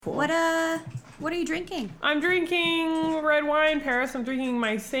cool. What are you drinking? I'm drinking red wine, Paris. I'm drinking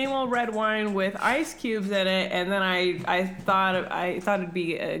my same old red wine with ice cubes in it, and then I thought it'd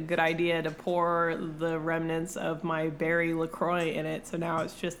be a good idea to pour the remnants of my berry LaCroix in it. So now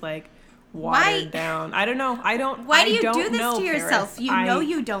it's just like watered down. I don't know. Why do you do this to yourself? Paris.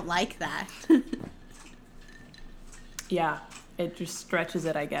 You don't like that. Yeah, it just stretches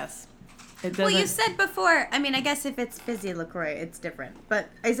it, I guess. Well, you said before, I mean, I guess if it's fizzy LaCroix, it's different. But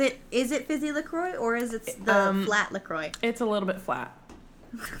is it fizzy LaCroix or is it the flat LaCroix? It's a little bit flat.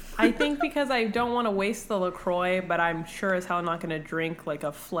 I think because I don't want to waste the LaCroix, but I'm sure as hell not going to drink like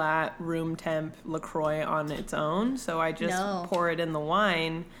a flat room temp LaCroix on its own. So I just pour it in the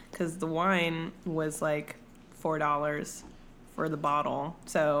wine because the wine was like $4 for the bottle.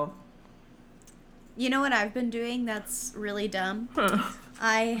 So... You know what I've been doing that's really dumb?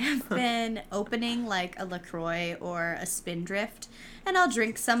 I have been opening like a LaCroix or a Spindrift, and I'll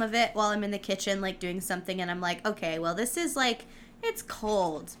drink some of it while I'm in the kitchen, like doing something, and I'm like, okay, well, this is like, it's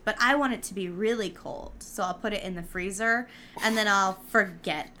cold, but I want it to be really cold. So I'll put it in the freezer, and then I'll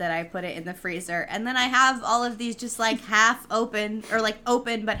forget that I put it in the freezer. And then I have all of these just like half open, or like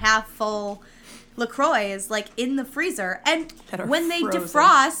open but half full LaCroix is like in the freezer. And when they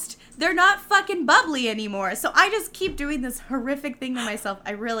defrost, they're not fucking bubbly anymore. So I just keep doing this horrific thing to myself.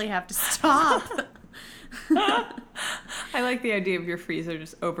 I really have to stop. I like the idea of your freezer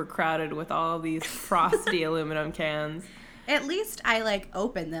just overcrowded with all these frosty aluminum cans. At least I like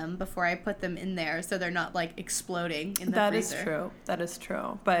open them before I put them in there so they're not like exploding in the freezer. That is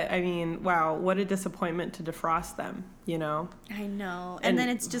true. But I mean, wow, what a disappointment to defrost them, you know? I know. And then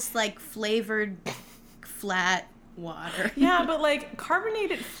it's just like flavored flat water. Yeah, but like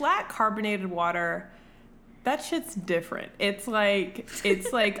flat carbonated water, that shit's different. It's like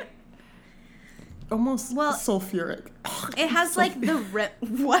almost sulfuric. It has like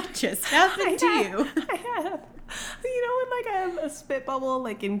what just happened to you? I have. You know when like I have a spit bubble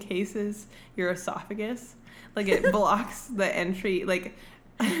like encases your esophagus? Like it blocks the entry. Like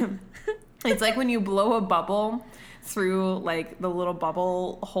it's like when you blow a bubble through like the little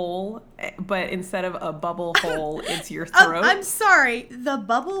bubble hole, but instead of a bubble hole, it's your throat. I'm sorry, the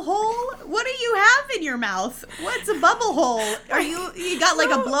bubble hole? What do you have in your mouth? What's a bubble hole? You got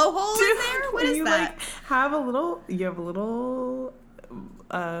like a blowhole in there? What is you, that? Like, you have a little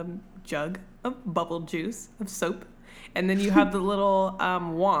jug of bubble juice of soap, and then you have the little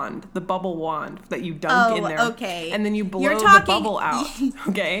wand, the bubble wand that you dunk in there. Okay. And then you blow the bubble out.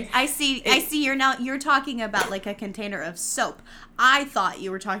 Okay. I see. You're talking about like a container of soap. I thought you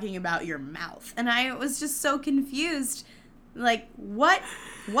were talking about your mouth, and I was just so confused. Like,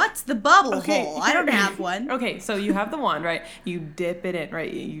 what's the bubble hole? I don't have one. Okay, so you have the wand, right? You dip it in, right?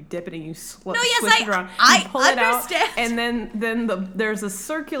 You dip it and you switch it around. I pull understand. it out, and then there's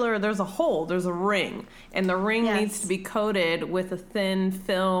a hole, there's a ring, and the ring needs to be coated with a thin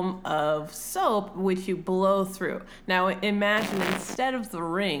film of soap, which you blow through. Now, imagine instead of the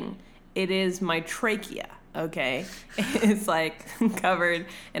ring, it is my trachea, okay? It's like covered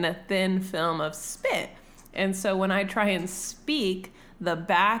in a thin film of spit. And so when I try and speak, the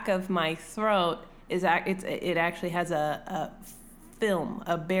back of my throat it actually has a film,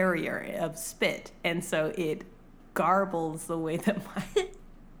 a barrier of spit, and so it garbles the way that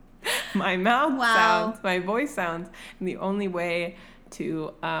my mouth sounds, my voice sounds, and the only way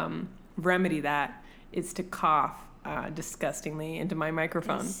to remedy that is to cough disgustingly into my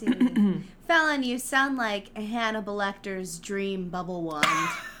microphone. I see. Fallon, you sound like Hannibal Lecter's dream bubble wand.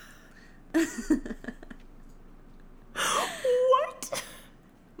 What?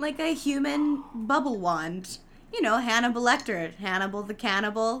 Like a human bubble wand. You know, Hannibal Lecter, Hannibal the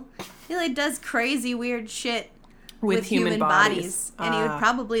Cannibal. He like does crazy weird shit with human bodies. And he would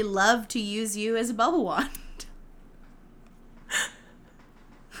probably love to use you as a bubble wand.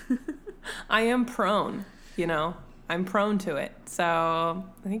 I am prone, you know. I'm prone to it. So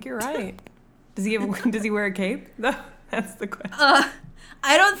I think you're right. Does he wear a cape? No, that's the question.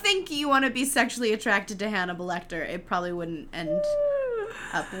 I don't think you want to be sexually attracted to Hannibal Lecter. It probably wouldn't end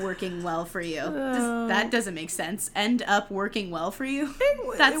up working well for you. That doesn't make sense. End up working well for you?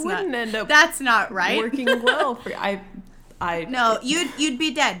 It wouldn't end up. That's not right. Working well for you. No, you'd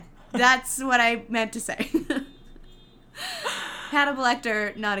be dead. That's what I meant to say. Hannibal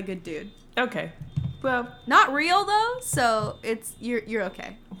Lecter, not a good dude. Okay. Well, not real though. So you're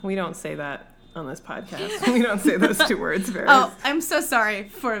okay. We don't say that on this podcast. We don't say those two words very. Oh, I'm so sorry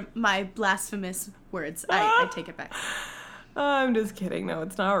for my blasphemous words. I take it back. I'm just kidding. No,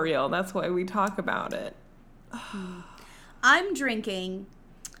 it's not real. That's why we talk about it. I'm drinking.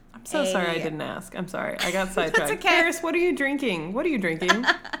 I'm so sorry I didn't ask. I'm sorry. I got sidetracked. That's okay. Paris, what are you drinking?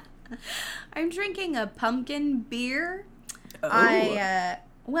 I'm drinking a pumpkin beer. Oh.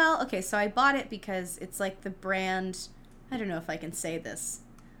 Well, okay, so I bought it because it's like the brand, I don't know if I can say this.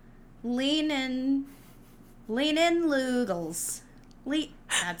 Lean in Lugels.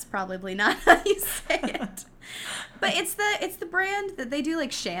 That's probably not how you say it. But it's the brand that they do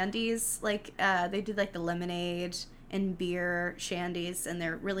like shandies, like they do like the lemonade and beer shandies, and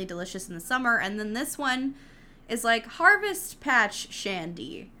they're really delicious in the summer. And then this one is like Harvest Patch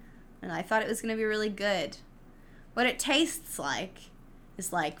Shandy, and I thought it was going to be really good. What it tastes like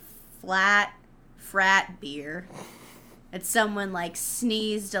is like flat frat beer that someone like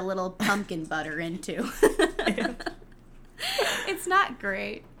sneezed a little pumpkin butter into. It's not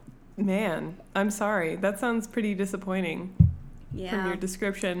great. Man, I'm sorry. That sounds pretty disappointing. Yeah. From your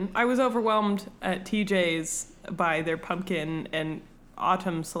description. I was overwhelmed at TJ's by their pumpkin and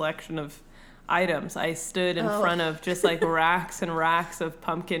autumn selection of items. I stood in front of just like racks and racks of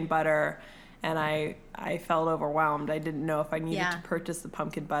pumpkin butter, and I felt overwhelmed. I didn't know if I needed to purchase the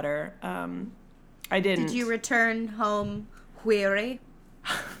pumpkin butter. I didn't. Did you return home weary?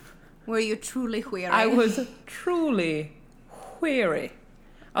 Were you truly weary? I was truly weary.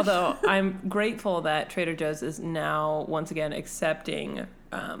 Although I'm grateful that Trader Joe's is now once again accepting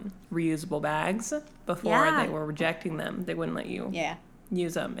reusable bags. Before they were rejecting them. They wouldn't let you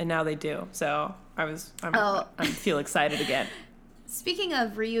use them, and now they do. So I feel excited again. Speaking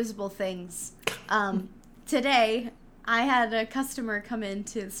of reusable things, today I had a customer come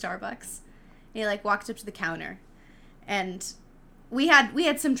into Starbucks. He like walked up to the counter, and we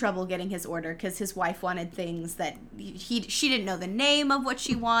had some trouble getting his order because his wife wanted things that she didn't know the name of what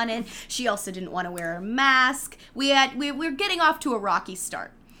she wanted. She also didn't want to wear a mask. We were getting off to a rocky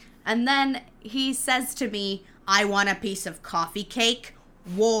start. And then he says to me, "I want a piece of coffee cake,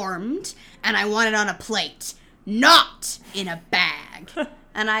 warmed, and I want it on a plate, not in a bag."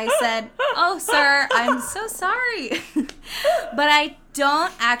 And I said, "Oh, sir, I'm so sorry. But I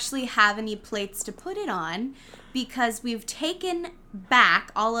don't actually have any plates to put it on because we've taken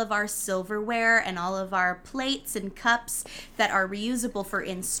back all of our silverware and all of our plates and cups that are reusable for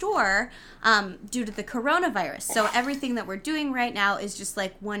in-store due to the coronavirus. So everything that we're doing right now is just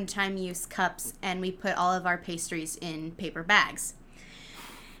like one-time use cups, and we put all of our pastries in paper bags."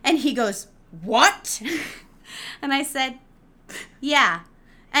 And he goes, "What?" And I said, "Yeah."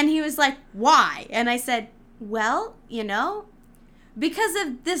 And he was like, "Why?" And I said, "Well, because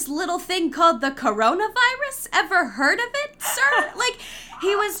of this little thing called the coronavirus. Ever heard of it, sir?" Like,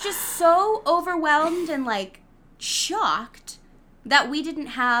 he was just so overwhelmed and, like, shocked that we didn't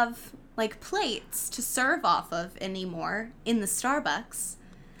have, like, plates to serve off of anymore in the Starbucks.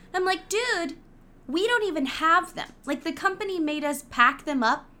 I'm like, dude, we don't even have them. Like, the company made us pack them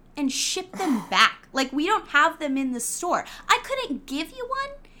up and ship them back. Like, we don't have them in the store. I couldn't give you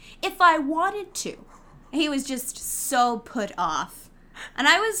one if I wanted to. He was just so put off. And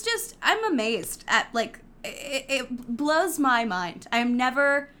I'm amazed at, like, it blows my mind. I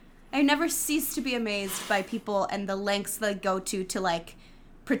never cease to be amazed by people and the lengths they go to like,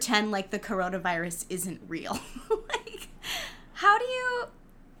 pretend like the coronavirus isn't real. Like, how do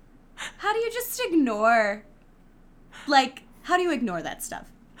you just ignore, like, how do you ignore that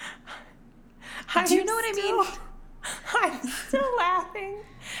stuff? Do you know what I mean? I'm still laughing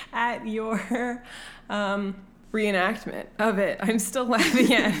at your reenactment of it. I'm still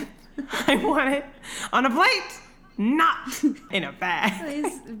laughing at it. I want it on a plate, not in a bag. It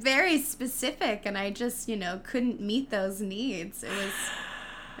was very specific, and I just, couldn't meet those needs.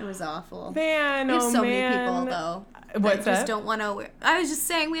 It was awful. Man, we have so many people, though. What's that? Just don't want to wear. I was just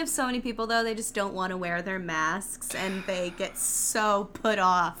saying, we have so many people, though, they just don't want to wear their masks, and they get so put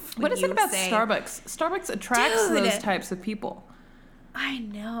off. What is it about Starbucks? Starbucks attracts those types of people. I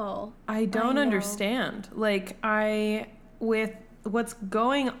know. I don't understand. Like, with what's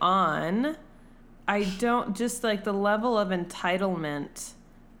going on, I don't, just like the level of entitlement,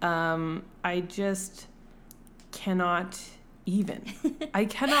 I just cannot even. I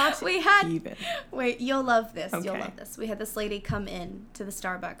cannot even. Wait, you'll love this. Okay. You'll love this. We had this lady come in to the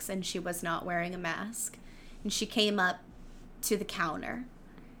Starbucks, and she was not wearing a mask. And she came up to the counter.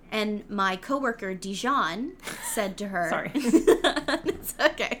 And my coworker, Dijon, said to her... Sorry. It's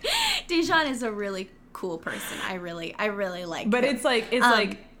okay. Dijon is a really cool person. I really like But him. it's like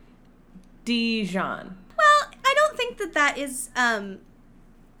Dijon. Well, I don't think that is...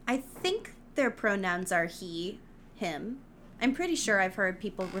 I think their pronouns are he, him. I'm pretty sure I've heard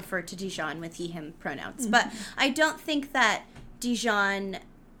people refer to Dijon with he, him pronouns. Mm-hmm. But I don't think that Dijon's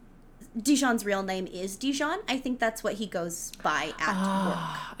real name is Dijon. I think that's what he goes by at work.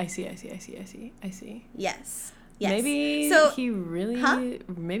 I see. Yes. Yes. Maybe he really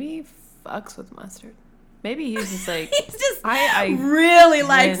maybe he fucks with mustard. Maybe he's just like he's just I really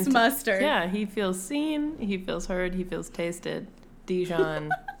likes mustard. Yeah, he feels seen, he feels heard, he feels tasted.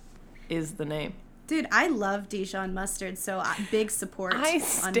 Dijon is the name. Dude, I love Dijon mustard, so big support on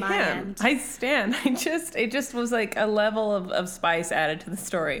my end. I stand. It just was like a level of spice added to the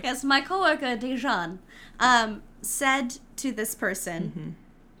story. Yes, my coworker Dijon said to this person,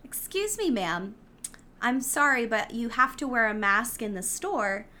 "Excuse me, ma'am, I'm sorry, but you have to wear a mask in the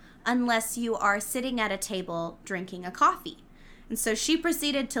store unless you are sitting at a table drinking a coffee." And so she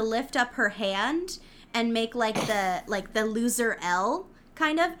proceeded to lift up her hand and make like the loser L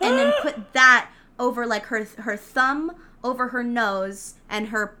kind of, and then put that over like her thumb over her nose and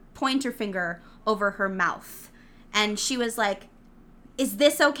her pointer finger over her mouth. And she was like, "Is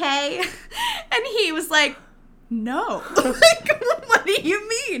this okay?" And he was like, "No." Like, what do you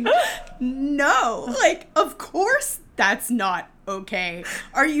mean? No. Like, of course that's not okay.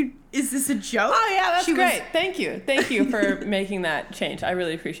 Is this a joke? Oh yeah, that's great. Thank you for making that change. I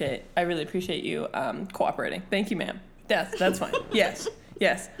really appreciate you cooperating. Thank you, ma'am. Yes, that's fine.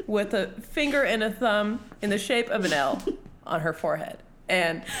 Yes, with a finger and a thumb in the shape of an L on her forehead.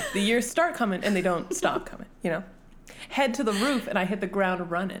 And the years start coming and they don't stop coming, you know? Head to the roof and I hit the ground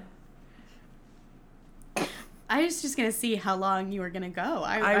running. I was just going to see how long you were going to go.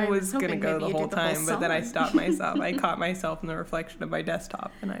 I was going to go the whole time, but then I stopped myself. I caught myself in the reflection of my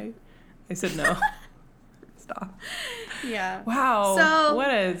desktop and I said no. Stop. Yeah. Wow. So,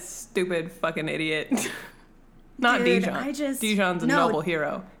 what a stupid fucking idiot. Not dude, Dijon. Dijon's a noble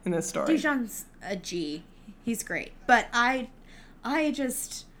hero in this story. Dijon's a G. He's great. But I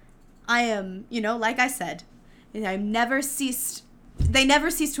am, you know, like I said, they never cease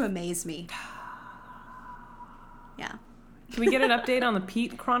to amaze me. Yeah. Can we get an update on the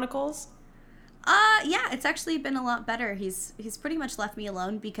Pete Chronicles? Yeah, it's actually been a lot better. He's pretty much left me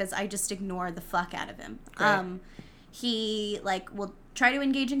alone because I just ignore the fuck out of him. Great. He will try to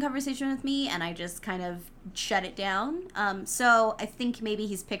engage in conversation with me and I just kind of shut it down. So I think maybe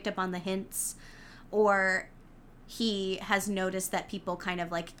he's picked up on the hints, or he has noticed that people kind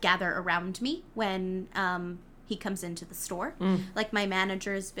of gather around me when he comes into the store. Like, my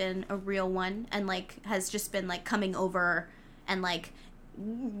manager's been a real one and has just been coming over and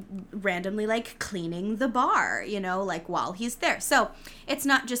randomly cleaning the bar, you know, while he's there. So it's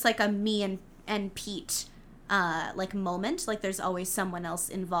not just a me and Pete moment. There's always someone else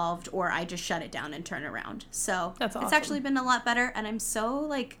involved, or I just shut it down and turn around. So that's awesome. It's actually been a lot better, and I'm so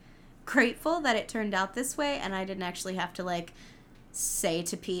grateful that it turned out this way and I didn't actually have to say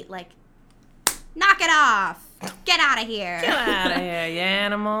to Pete knock it off, get out of here, you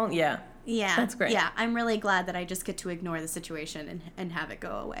animal. Yeah, that's great. Yeah, I'm really glad that I just get to ignore the situation and have it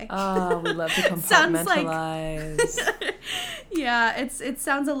go away. Oh, we love to compartmentalize. Yeah, it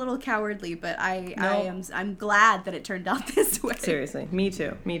sounds a little cowardly, but I'm glad that it turned out this way. Seriously, me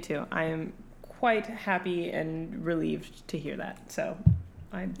too. I am quite happy and relieved to hear that. So,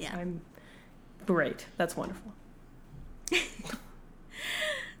 I'm great. That's wonderful.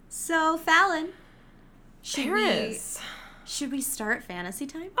 So, Fallon, should we start fantasy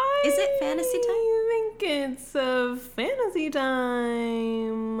time? Is it fantasy time? I think it's fantasy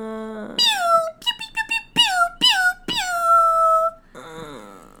time. Pew, pew, pew, pew, pew, pew.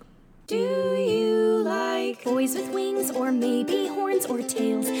 Do you like boys with wings, or maybe horns or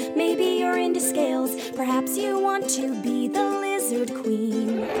tails? Maybe you're into scales. Perhaps you want to be the lizard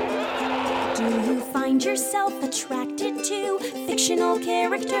queen. Do you find yourself attracted to fictional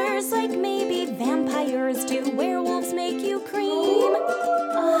characters, like maybe vampires? Do werewolves make you cream?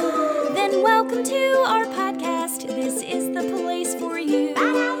 Then welcome to our podcast. This is the place for you.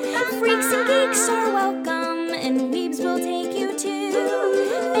 Freaks and geeks are welcome, and weebs will take you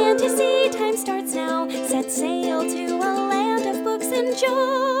to fantasy time starts now. Set sail to a land of books and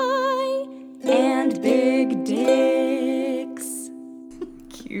joy and big dicks.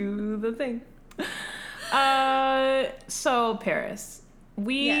 Cue the thing. So Paris,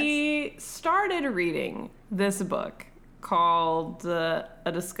 we started reading this book called A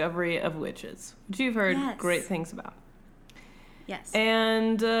Discovery of Witches, which you've heard great things about. Yes.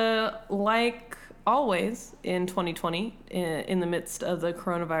 And like always in 2020, in the midst of the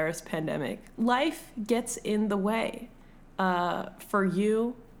coronavirus pandemic, life gets in the way. For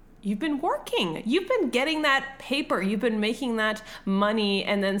you, you've been working. You've been getting that paper. You've been making that money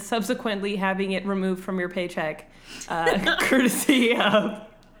and then subsequently having it removed from your paycheck, courtesy of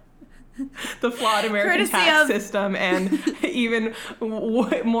the flawed American tax system and even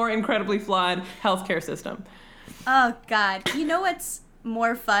more incredibly flawed healthcare system. Oh, God. You know what's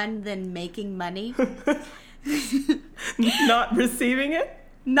more fun than making money? Not receiving it?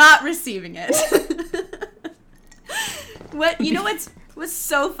 Not receiving it. What's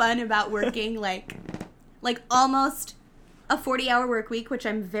so fun about working like almost a 40-hour work week, which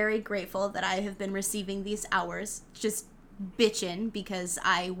I'm very grateful that I have been receiving these hours, just bitching because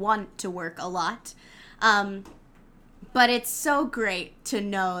I want to work a lot. But it's so great to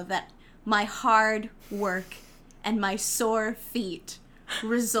know that my hard work and my sore feet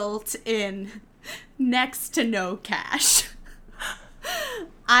result in next to no cash.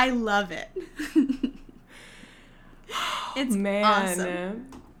 I love it. It's awesome.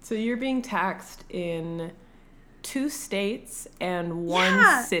 So you're being taxed in 2 states and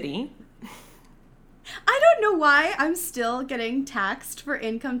 1 city. I don't know why I'm still getting taxed for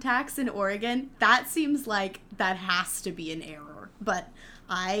income tax in Oregon. That seems like that has to be an error. But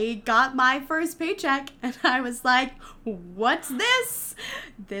I got my first paycheck and I was like, what's this?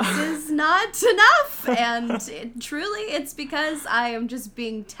 This is not enough. And it's because I am just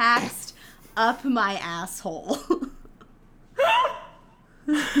being taxed up my asshole.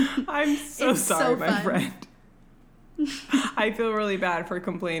 I'm so sorry, my friend. I feel really bad for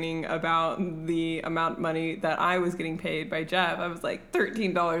complaining about the amount of money that I was getting paid by Jeff. I was like,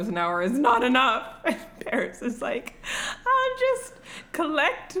 $13 an hour is not enough. And Paris is like, I'll just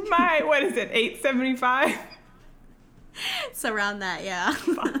collect my, $8.75? It's around that, yeah.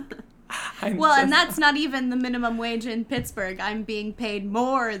 Well, and that's not even the minimum wage in Pittsburgh. I'm being paid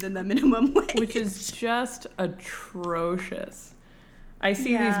more than the minimum wage. Which is just atrocious. I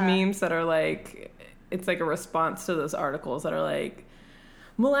see these memes that are like, it's like a response to those articles that are like,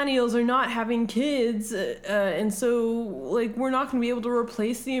 millennials are not having kids, and so like we're not going to be able to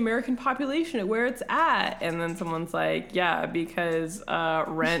replace the American population at where it's at. And then someone's like, yeah, because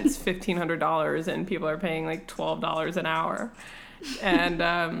rent's $1,500 and people are paying like $12 an hour,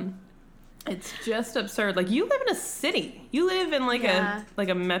 and it's just absurd. Like, you live in a city. You live in like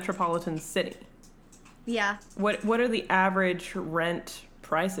a metropolitan city. Yeah. What are the average rent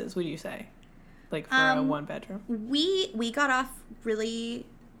prices, would you say? Like for a 1-bedroom? We got off really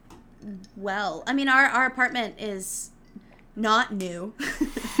well. I mean, our apartment is not new,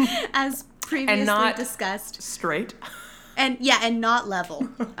 as previously and not discussed. Straight. And not level.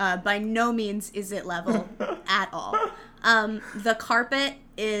 By no means is it level at all. The carpet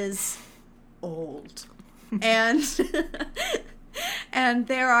is old. And and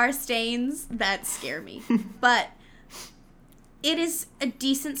there are stains that scare me. But it is a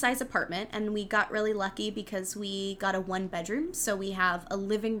decent sized apartment, and we got really lucky because we got a 1-bedroom. So we have a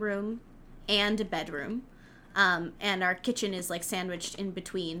living room and a bedroom. And our kitchen is like sandwiched in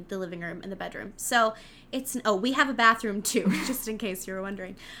between the living room and the bedroom. So we have a bathroom too, just in case you were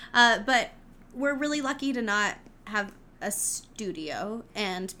wondering. But we're really lucky to not have a studio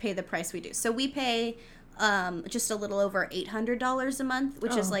and pay the price we do. So we pay just a little over $800 a month,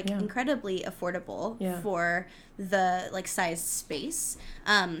 which is like incredibly affordable for the like size space.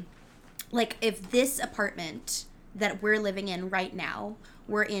 Like if this apartment that we're living in right now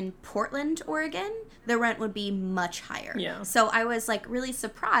were in Portland, Oregon, the rent would be much higher. Yeah. So I was like really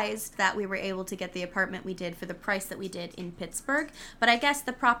surprised that we were able to get the apartment we did for the price that we did in Pittsburgh. But I guess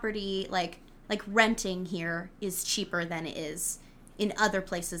the property like renting here is cheaper than it is in other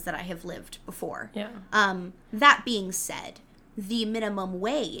places that I have lived before. Yeah. That being said, the minimum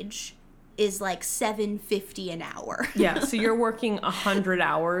wage is like $7.50 an hour. Yeah, so you're working 100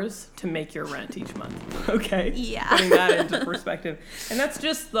 hours to make your rent each month. Okay. Yeah. Putting that into perspective. And that's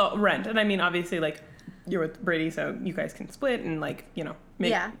just the rent. And I mean, obviously, like, you're with Brady, so you guys can split and, like, you know,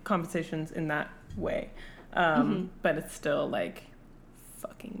 make compensations in that way. But it's still, like,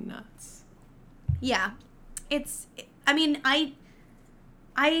 fucking nuts. Yeah. I mean, I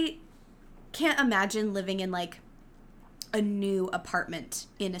can't imagine living in, like, a new apartment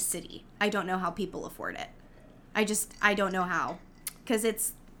in a city. I don't know how people afford it. I don't know how. Because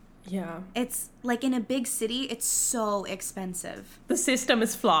it's like in a big city, it's so expensive. The system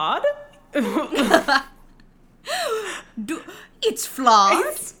is flawed? It's flawed?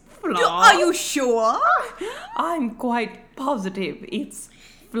 It's flawed. Are you sure? I'm quite positive it's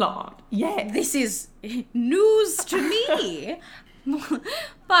flawed. Yes. This is news to me.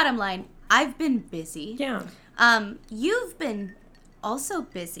 Bottom line, I've been busy. Yeah. You've been also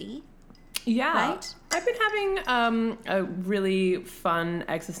busy. Yeah. Right? I've been having a really fun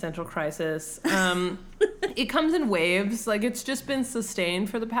existential crisis. It comes in waves. Like, it's just been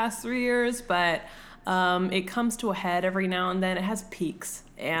sustained for the past 3 years, but it comes to a head every now and then. It has peaks.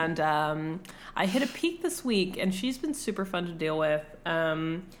 And I hit a peak this week, and she's been super fun to deal with.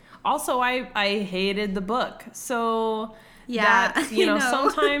 Also, I hated the book. So Yeah. That, you know,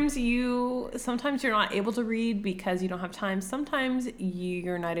 sometimes you're not able to read because you don't have time. Sometimes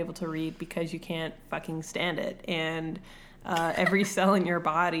you're not able to read because you can't fucking stand it. And every cell in your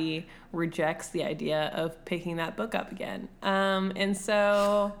body rejects the idea of picking that book up again. And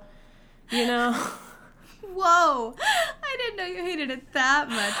so, you know. Whoa. I didn't know you hated it that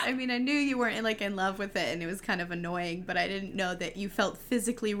much. I mean, I knew you weren't like in love with it and it was kind of annoying, but I didn't know that you felt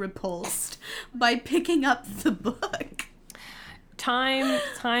physically repulsed by picking up the book.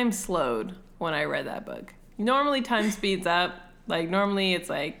 Time slowed when I read that book. Normally time speeds up. Like normally it's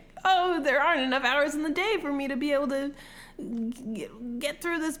like, oh, there aren't enough hours in the day for me to be able to get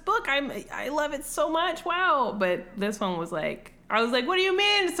through this book. I love it so much. Wow. But this one was like, I was like, what do you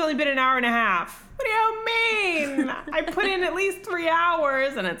mean? It's only been an hour and a half. What do you mean? I put in at least 3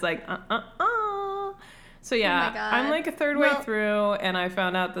 hours. And it's like, So yeah, oh I'm like a third way through, and I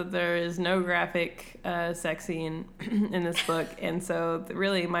found out that there is no graphic sex scene in this book. And so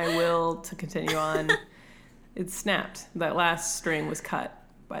really my will to continue on, it snapped. That last string was cut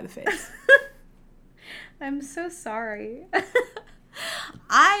by the face. I'm so sorry.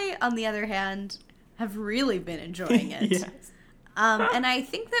 I, on the other hand, have really been enjoying it. Yes. And I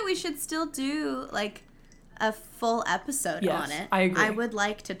think that we should still do like a full episode on it. I agree. I would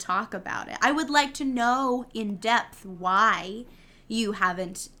like to talk about it. I would like to know in depth why you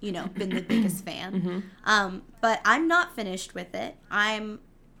haven't, been the biggest fan. Mm-hmm. But I'm not finished with it. I'm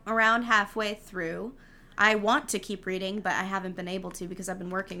around halfway through. I want to keep reading, but I haven't been able to because I've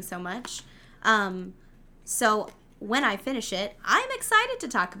been working so much. So when I finish it, I'm excited to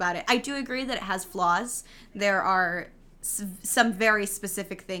talk about it. I do agree that it has flaws. There are some very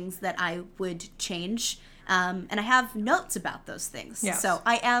specific things that I would change. And I have notes about those things. Yes. So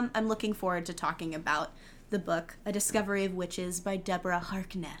I'm looking forward to talking about the book, A Discovery of Witches by Deborah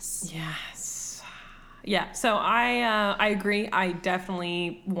Harkness. Yes. Yeah, so I agree. I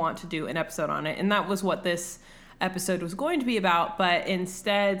definitely want to do an episode on it. And that was what this episode was going to be about. But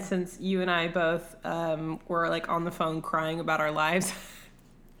instead, since you and I both were like on the phone crying about our lives,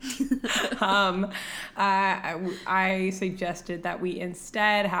 I suggested that we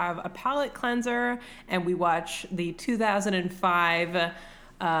instead have a palate cleanser and we watch the 2005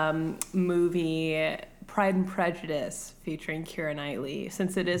 movie Pride and Prejudice featuring Keira Knightley,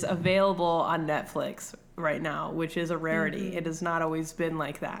 since it is available on Netflix right now, which is a rarity. Mm-hmm. It has not always been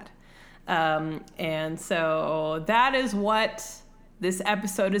like that. And so that is what this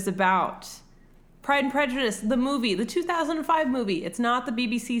episode is about. Pride and Prejudice, the movie, the 2005 movie. It's not the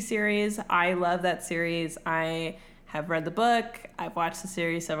BBC series. I love that series. I have read the book. I've watched the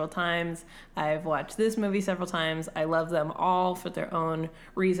series several times. I've watched this movie several times. I love them all for their own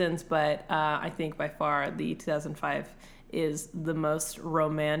reasons, but I think by far the 2005 is the most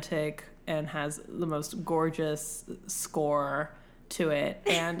romantic and has the most gorgeous score to it.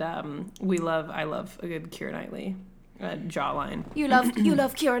 And I love a good Keira Knightley jawline. You love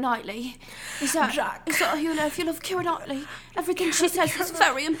Keira Knightley. Is that you love Keira Knightley? Everything she says is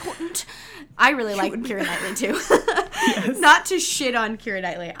very important. I really like Keira Knightley too. Yes. Not to shit on Keira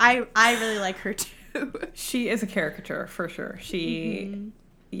Knightley. I really like her too. She is a caricature for sure.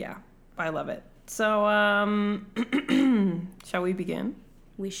 Yeah, I love it. So, shall we begin?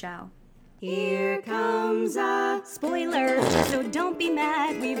 We shall. Here comes a spoiler, so don't be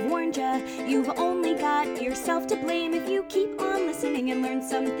mad, we've warned ya. You've only got yourself to blame if you keep on listening and learn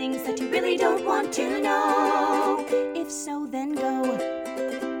some things that you really don't want to know. If so, then go.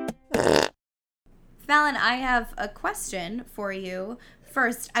 Fallon, I have a question for you.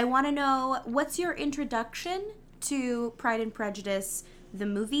 First, I want to know, what's your introduction to Pride and Prejudice, the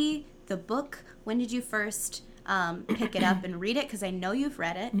movie, the book? When did you first pick it up and read it? Because I know you've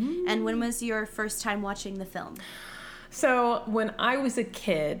read it. And when was your first time watching the film? So when I was a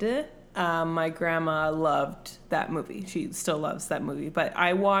kid, my grandma loved that movie. She still loves that movie. But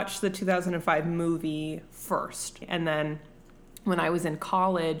I watched the 2005 movie first. And then when I was in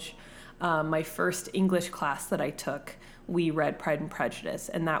college, my first English class that I took, we read Pride and Prejudice.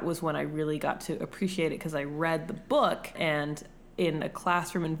 And that was when I really got to appreciate it because I read the book, and in a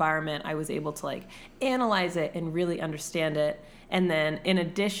classroom environment, I was able to like analyze it and really understand it. And then in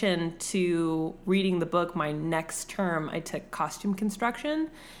addition to reading the book, my next term, I took costume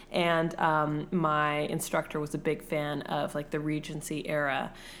construction, and my instructor was a big fan of like the Regency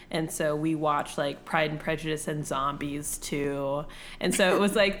era. And so we watched like Pride and Prejudice and Zombies too. And so it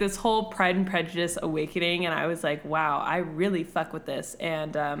was like this whole Pride and Prejudice awakening. And I was like, wow, I really fuck with this.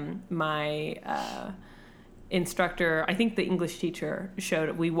 And my instructor, I think the English teacher,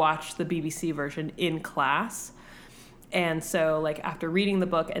 we watched the BBC version in class. And so, like, after reading the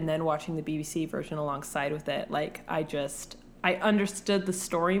book and then watching the BBC version alongside with it, like, I understood the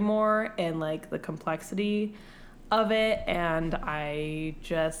story more and, like, the complexity of it. And I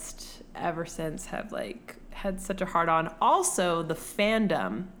just, ever since, have, like, had such a hard on. Also, the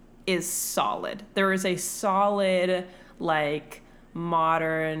fandom is solid. There is a solid, like,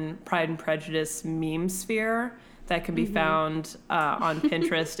 modern Pride and Prejudice meme sphere that can be found on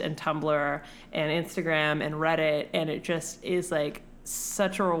Pinterest and Tumblr and Instagram and Reddit, and it just is like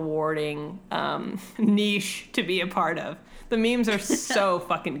such a rewarding niche to be a part of. The memes are so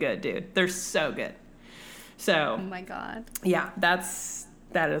fucking good, dude. They're so good. So, oh my god, yeah, that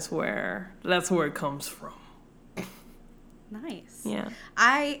is where it comes from. Nice. Yeah.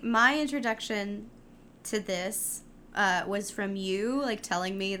 My introduction to this was from you, like,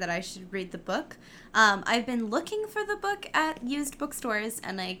 telling me that I should read the book. I've been looking for the book at used bookstores,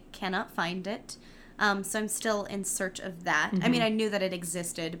 and I cannot find it. So I'm still in search of that. I mean, I knew that it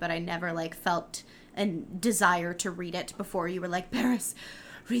existed, but I never, like, felt a desire to read it before you were like, Paris,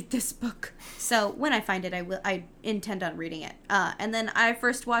 read this book. So when I find it, I intend on reading it. And then I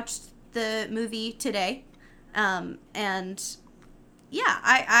first watched the movie today. And yeah,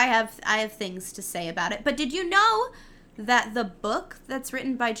 I have things to say about it. But did you know that the book that's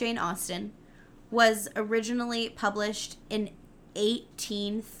written by Jane Austen was originally published in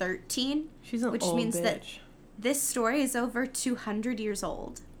 1813? She's an which old means bitch. that this story is over 200 years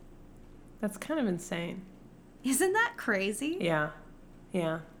old. That's kind of insane. Isn't that crazy? Yeah.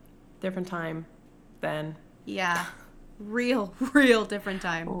 Different time then. Yeah. Real different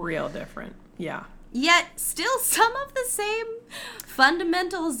time. Real different. Yeah. Yet still some of the same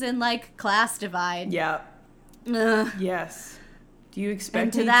fundamentals in, like, class divide. Yeah. Ugh. Yes. Do you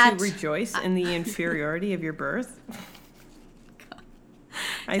expect to me that, to rejoice in the inferiority of your birth?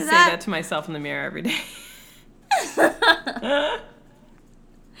 I say that- that to myself in the mirror every day.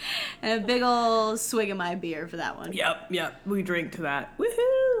 And a big old swig of my beer for that one. Yep. We drink to that.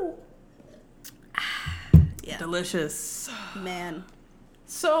 Woohoo! Yeah. Delicious. Man.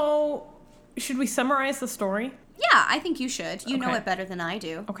 So, should we summarize the story? Yeah, I think you should. You know Okay. it better than I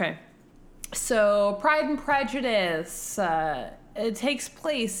do. Okay. So, Pride and Prejudice, it takes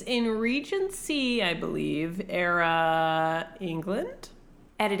place in Regency, I believe, era England.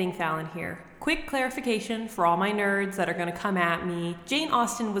 Editing Fallon here. Quick clarification for all my nerds that are going to come at me. Jane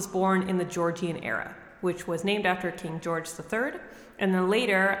Austen was born in the Georgian era, which was named after King George III. And then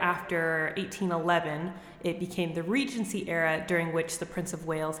later, after 1811, it became the Regency era, during which the Prince of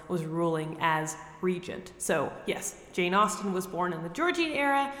Wales was ruling as regent. So, yes, Jane Austen was born in the Georgian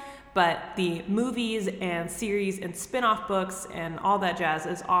era, but the movies and series and spin-off books and all that jazz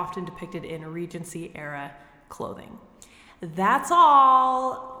is often depicted in Regency era clothing. That's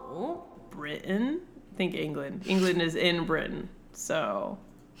all. Oh, Britain? I think England. England is in Britain. So,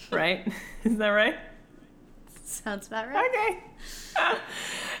 right? Is that right? Sounds about right. Okay.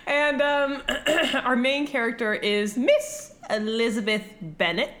 And our main character is Miss Elizabeth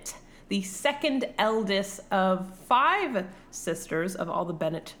Bennet, the second eldest of 5 sisters, of all the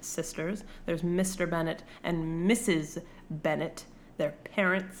Bennet sisters. There's Mr. Bennet and Mrs. Bennet, their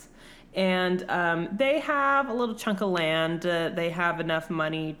parents. And they have a little chunk of land. They have enough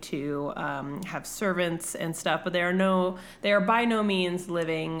money to have servants and stuff, but they are by no means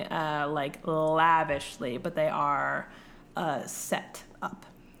living like lavishly, but they are set up,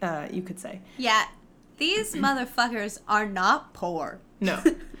 you could say. Yeah, these motherfuckers are not poor. No,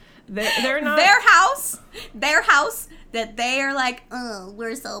 they're not. Their house that they are like, oh,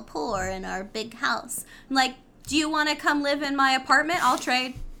 we're so poor in our big house. I'm like, do you want to come live in my apartment? I'll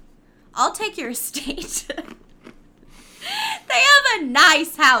trade. I'll take your estate. They have a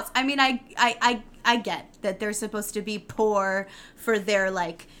nice house. I mean, I get that they're supposed to be poor for their,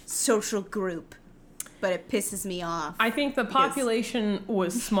 like, social group, but it pisses me off. I think the population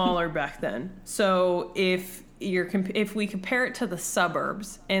was smaller back then. So if we compare it to the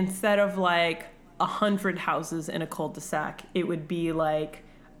suburbs, instead of like 100 houses in a cul-de-sac, it would be like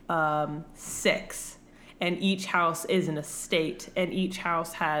 6. And each house is an estate, and each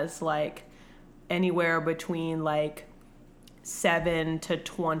house has like anywhere between like 7 to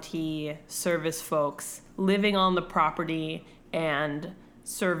 20 service folks living on the property and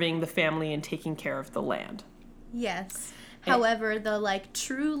serving the family and taking care of the land. Yes. However, the, like,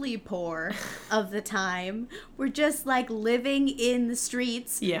 truly poor of the time were just, like, living in the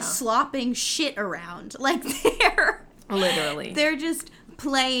streets, slopping shit around. Like, they're just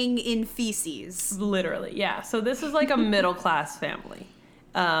playing in feces. Literally, yeah. So this is like a middle class family.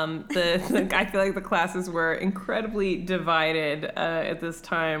 I feel like the classes were incredibly divided at this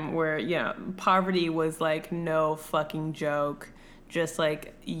time where, poverty was like no fucking joke. Just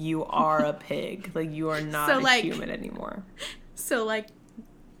like, you are a pig. Like, you are not a human anymore. So, like,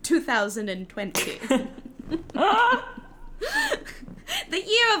 2020. The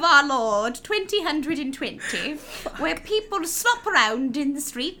year of our Lord, 2020, where people slop around in the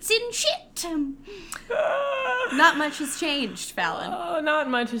streets in shit. Not much has changed, Fallon. Oh, not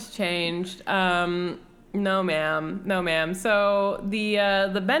much has changed. No, ma'am. So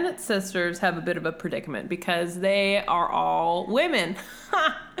the Bennett sisters have a bit of a predicament because they are all women.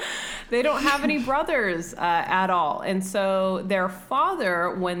 They don't have any brothers at all, and so their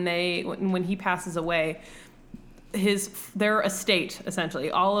father, when he passes away, their estate,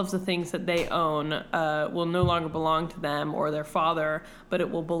 essentially, all of the things that they own will no longer belong to them or their father, but it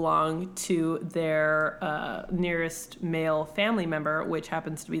will belong to their nearest male family member, which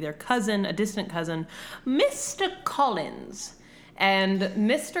happens to be their cousin, a distant cousin, Mr. Collins. And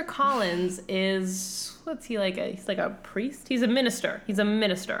Mr. Collins is, what's he like? He's like a priest? He's a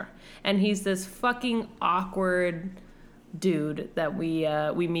minister. And he's this fucking awkward dude that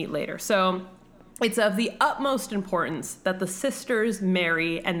we meet later. So it's of the utmost importance that the sisters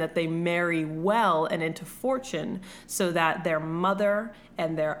marry and that they marry well and into fortune so that their mother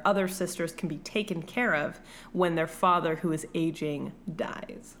and their other sisters can be taken care of when their father, who is aging,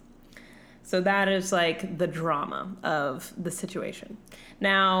 dies. So that is like the drama of the situation.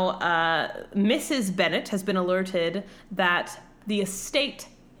 Now, Mrs. Bennett has been alerted that the estate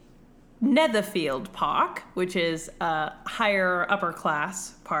Netherfield Park, which is a higher upper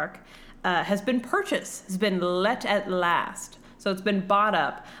class park, has been purchased, has been let at last. So it's been bought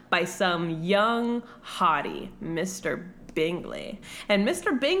up by some young hottie, Mr. Bingley. And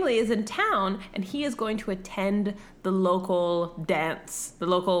Mr. Bingley is in town, and he is going to attend the local dance, the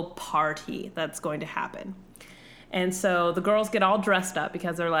local party that's going to happen. And so the girls get all dressed up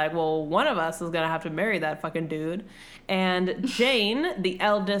because they're like, well, one of us is going to have to marry that fucking dude. And Jane, the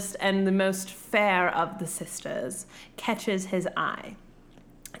eldest and the most fair of the sisters, catches his eye.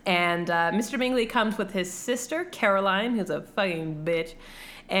 And Mr. Bingley comes with his sister, Caroline, who's a fucking bitch,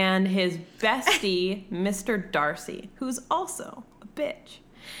 and his bestie, Mr. Darcy, who's also a bitch.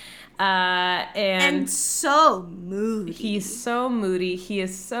 And so moody. He's so moody. He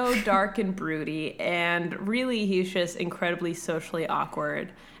is so dark and broody. And really, he's just incredibly socially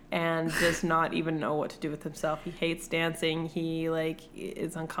awkward and does not even know what to do with himself. He hates dancing. He,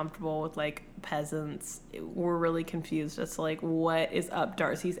 is uncomfortable with, peasants. We're really confused as to, what is up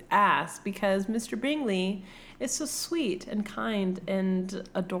Darcy's ass because Mr. Bingley is so sweet and kind and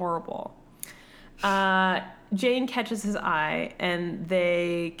adorable. Jane catches his eye, and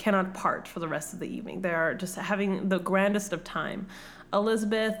they cannot part for the rest of the evening. They're just having the grandest of time.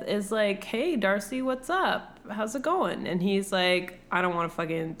 Elizabeth is like, hey, Darcy, what's up? How's it going? And he's like, I don't want to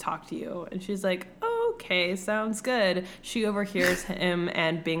fucking talk to you. And she's like, okay, sounds good. She overhears him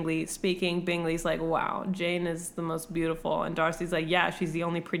and Bingley speaking. Bingley's like, wow, Jane is the most beautiful. And Darcy's like, yeah, she's the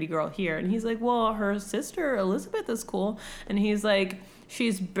only pretty girl here. And he's like, well, her sister Elizabeth is cool. And he's like,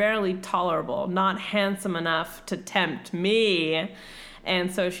 she's barely tolerable, not handsome enough to tempt me.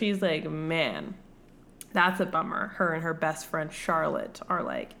 And so she's like, man, that's a bummer. Her and her best friend Charlotte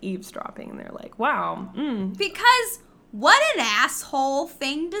are eavesdropping, and they're like, wow. Because what an asshole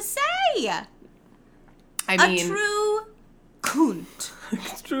thing to say. I mean, a true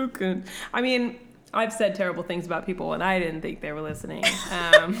cunt. True cunt. I mean, I've said terrible things about people and I didn't think they were listening.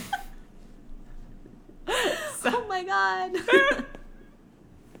 Oh my God.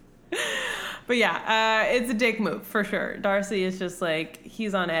 But yeah, it's a dick move for sure. Darcy is just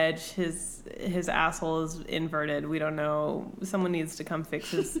he's on edge. His asshole is inverted. We don't know. Someone needs to come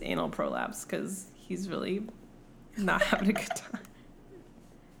fix his anal prolapse because he's really not having a good time.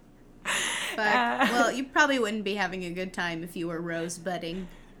 Well, you probably wouldn't be having a good time if you were rosebudding.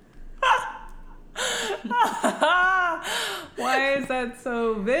 Why is that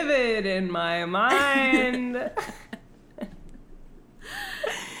so vivid in my mind?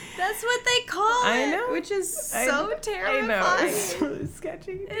 That's what they call it. I know. Which is so terrifying. I know. It's really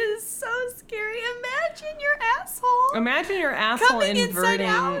sketchy. It is so scary. Imagine your asshole. Imagine your asshole coming inverting. Inside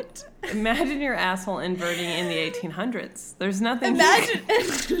out. Imagine your asshole inverting in the 1800s. There's nothing.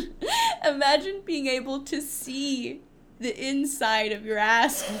 Imagine being able to see the inside of your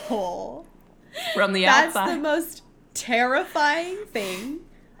asshole from the outside. That's the most terrifying thing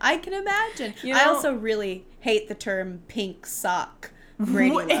I can imagine. You know, I also really hate the term pink sock.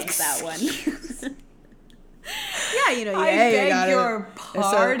 Brady loves that one. Yeah, you I beg your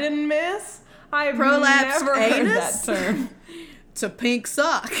pardon, miss. I've prolapsed never heard anus? that term. It's a pink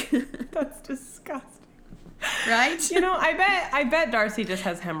sock. That's disgusting. Right? I bet Darcy just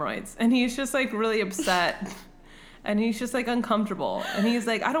has hemorrhoids, and he's just like really upset, and he's just like uncomfortable, and he's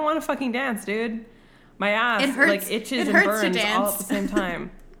like, I don't want to fucking dance, dude. My ass like itches and burns all at the same time.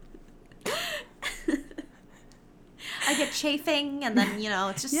 I get chafing, and then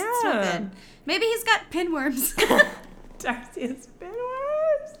it's just it's no good. Maybe he's got pinworms. Darcy has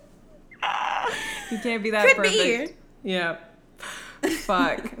pinworms. He can't be that perfect. Could be. Yeah.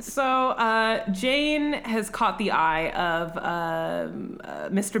 Fuck. So Jane has caught the eye of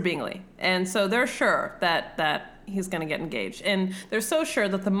Mr. Bingley, and so they're sure that he's gonna get engaged, and they're so sure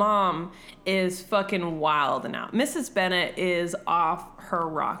that the mom is fucking wild and out. Mrs. Bennet is off her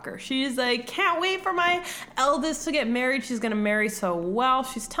rocker. She's like, can't wait for my eldest to get married. She's gonna marry so well.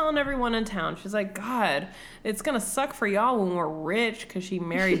 She's telling everyone in town. She's like, God, it's gonna suck for y'all when we're rich because she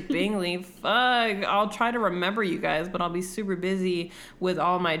married Bingley. Fuck, I'll try to remember you guys, but I'll be super busy with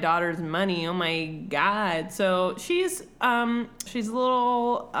all my daughter's money. Oh my God. So she's a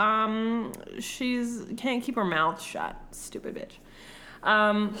little she's can't keep her mouth shut. Stupid bitch.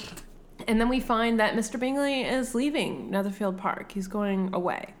 And then we find that Mr. Bingley is leaving Netherfield Park. He's going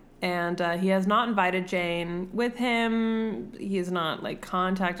away. And he has not invited Jane with him. He has not,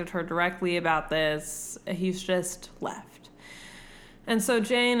 contacted her directly about this. He's just left. And so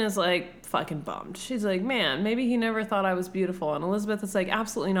Jane is, fucking bummed. She's like, man, maybe he never thought I was beautiful. And Elizabeth is like,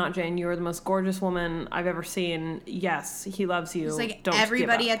 absolutely not, Jane. You are the most gorgeous woman I've ever seen. Yes, he loves you. It's like Don't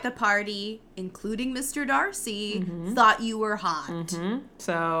everybody give up. at the party, including Mr. Darcy, thought you were hot. Mm-hmm.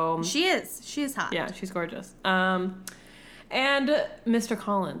 So she is hot. Yeah, she's gorgeous. And Mr.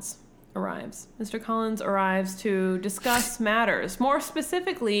 Collins arrives. Mr. Collins arrives to discuss matters, more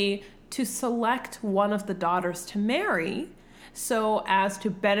specifically to select one of the daughters to marry so as to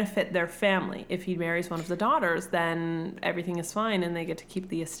benefit their family. If he marries one of the daughters, then everything is fine and they get to keep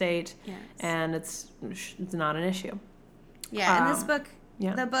the estate. Yes. And it's not an issue. Yeah, and this book,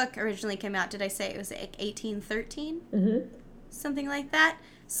 yeah. The book originally came out, did I say it was 1813? Mm-hmm. Something like that.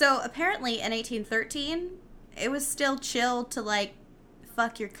 So apparently in 1813, it was still chill to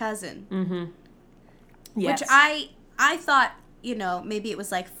fuck your cousin. Mm-hmm. Yes. Which I thought, maybe it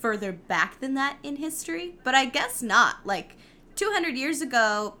was further back than that in history, but I guess not. 200 years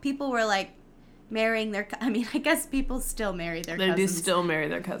ago, people were marrying their, I guess people still marry their cousins. They do still marry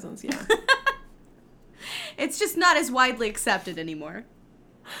their cousins, yeah. It's just not as widely accepted anymore.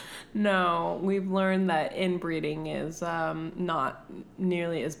 No, we've learned that inbreeding is not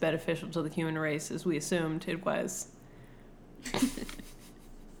nearly as beneficial to the human race as we assumed it was.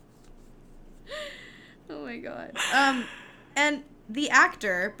 Oh my God. And the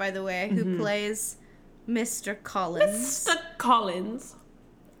actor, by the way, who plays Mr. Collins. Mr. Collins.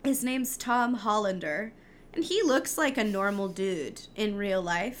 His name's Tom Hollander. And he looks like a normal dude in real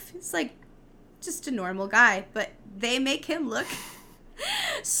life. He's just a normal guy. But they make him look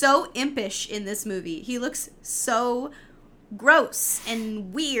so impish in this movie. He looks so gross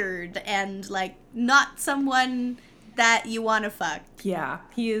and weird and not someone that you want to fuck. Yeah,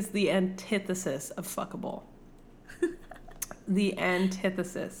 he is the antithesis of fuckable. The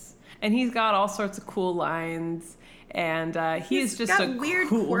antithesis. And he's got all sorts of cool lines, and he's just a weird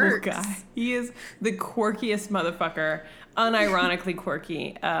cool quirks. guy. He is the quirkiest motherfucker, unironically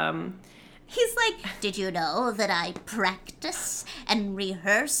quirky. He's did you know that I practice and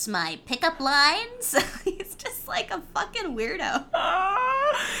rehearse my pickup lines? he's just a fucking weirdo.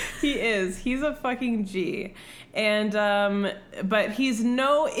 He is. He's a fucking G. And, but he's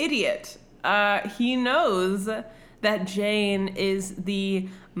no idiot. He knows that Jane is the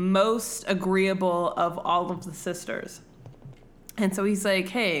most agreeable of all of the sisters. And so he's like,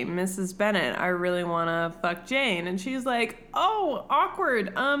 hey, Mrs. Bennet, I really want to fuck Jane. And she's like, oh,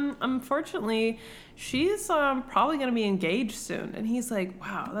 awkward. Unfortunately, she's probably going to be engaged soon. And he's like,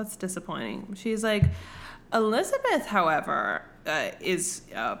 wow, that's disappointing. She's like, Elizabeth, however, is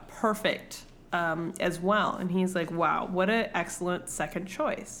perfect as well. And he's like, wow, what an excellent second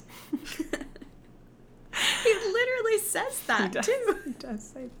choice. He literally says that, too. He does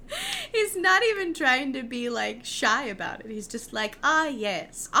say that. He's not even trying to be, shy about it. He's just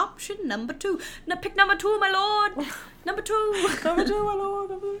yes, option number 2. No, pick number 2, my lord. Number 2. Number 2, my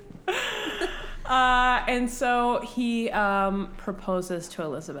lord. And so he proposes to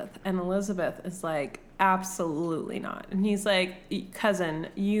Elizabeth. And Elizabeth is like, absolutely not. And he's like, cousin,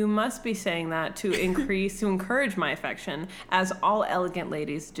 you must be saying that to encourage my affection, as all elegant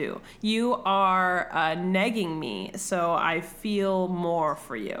ladies do. You are negging me, so I feel more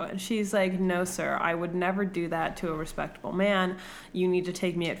for you. And she's like, no, sir, I would never do that to a respectable man. You need to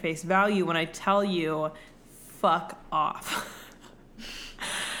take me at face value when I tell you, fuck off.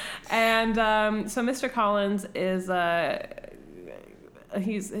 And so Mr. Collins is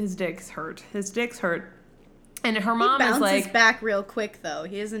his dick's hurt. And her mom is like... He bounces back real quick, though.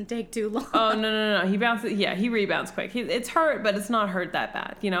 He doesn't take too long. Oh, no. He bounces... Yeah, he rebounds quick. It's hurt, but it's not hurt that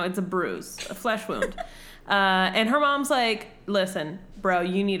bad. You know, it's a bruise, a flesh wound. And her mom's like, listen, bro,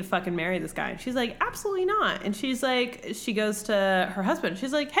 you need to fucking marry this guy. And she's like, absolutely not. And she's like... She goes to her husband.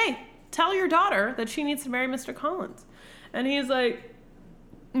 She's like, hey, tell your daughter that she needs to marry Mr. Collins. And he's like,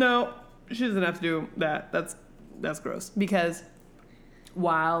 no, she doesn't have to do that. That's gross. Because...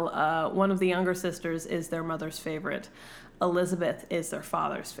 while one of the younger sisters is their mother's favorite, Elizabeth is their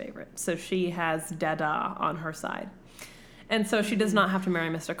father's favorite. So she has Dada on her side. And so she does not have to marry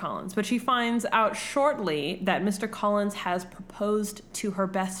Mr. Collins. But she finds out shortly that Mr. Collins has proposed to her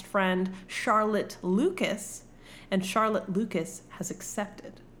best friend, Charlotte Lucas, and Charlotte Lucas has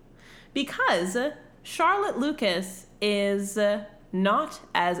accepted. Because Charlotte Lucas is not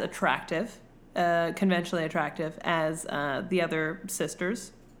as attractive, conventionally attractive as the other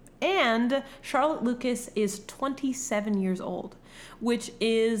sisters. And Charlotte Lucas is 27 years old, which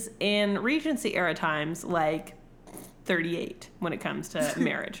is in Regency era times like 38 when it comes to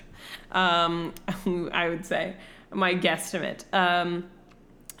marriage. I would say, my guesstimate.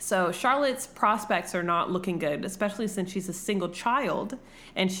 So Charlotte's prospects are not looking good, especially since she's a single child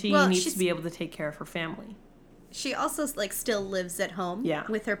and she needs to be able to take care of her family. She also, like, still lives at home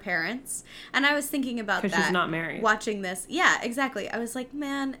with her parents. And I was thinking about that. Because she's not married. Watching this. Yeah, exactly. I was like,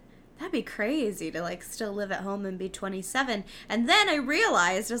 man, that'd be crazy to, like, still live at home and be 27. And then I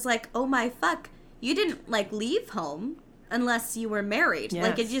realized, I was like, oh my fuck, you didn't, like, leave home unless you were married. Yes.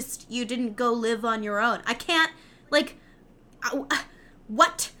 Like, you didn't go live on your own. I can't, like,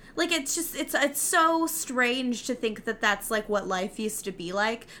 what? Like, it's just, it's so strange to think that that's, like, what life used to be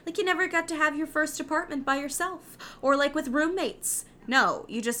like. Like, you never got to have your first apartment by yourself. Or, like, with roommates. No,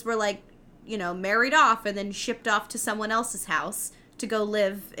 you just were, like, you know, married off and then shipped off to someone else's house to go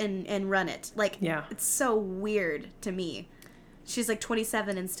live and run it. Like, It's so weird to me. She's, like,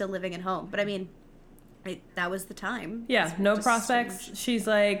 27 and still living at home. But, I mean... that was the time. Yeah, no prospects. Strange. She's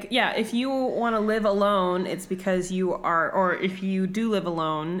like, yeah, if you want to live alone, it's because you are, or if you do live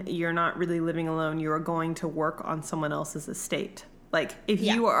alone, you're not really living alone. You are going to work on someone else's estate. Like, if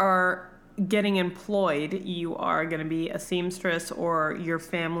you are getting employed, you are going to be a seamstress, or your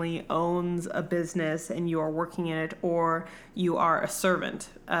family owns a business and you are working in it, or you are a servant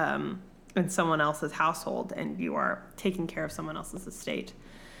in someone else's household and you are taking care of someone else's estate.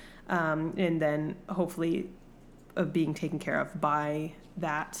 And then hopefully being taken care of by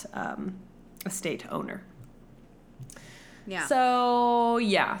that estate owner. Yeah. So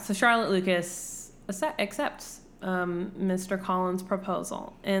Charlotte Lucas accepts Mr. Collins'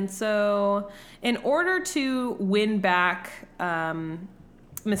 proposal. And so in order to win back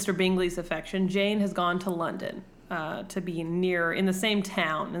Mr. Bingley's affection, Jane has gone to London to be in the same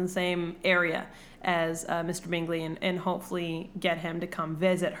town, in the same area as Mr. Bingley, and hopefully get him to come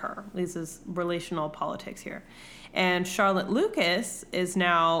visit her. This is relational politics here. And Charlotte Lucas is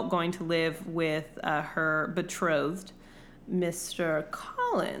now going to live with her betrothed, Mr.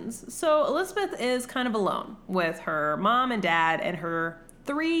 Collins. So Elizabeth is kind of alone with her mom and dad and her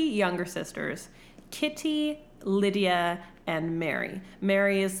 3 younger sisters, Kitty, Lydia, and Mary.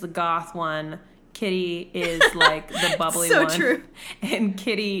 Mary is the goth one. Kitty is like the bubbly so one. So true. And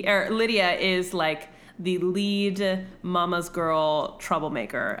Lydia is like the lead mama's girl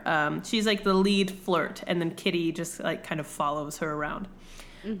troublemaker. She's like the lead flirt, and then Kitty just like kind of follows her around.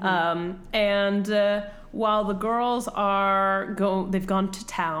 Mm-hmm. While the girls they've gone to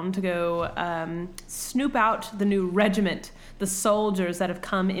town to go snoop out the new regiment, the soldiers that have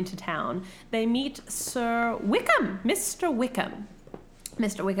come into town. They meet Sir Wickham, Mr. Wickham.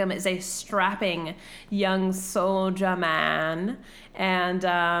 Mr. Wickham is a strapping young soldier man,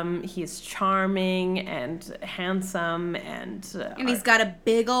 and he's charming and handsome, and he's got a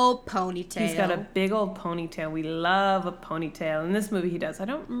big old ponytail. He's got a big old ponytail. We love a ponytail. In this movie, he does. I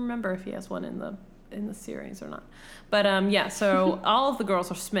don't remember if he has one in the series or not. But so all of the girls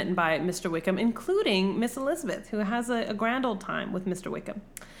are smitten by Mr. Wickham, including Miss Elizabeth, who has a grand old time with Mr. Wickham.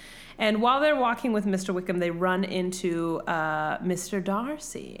 And while they're walking with Mr. Wickham, they run into Mr.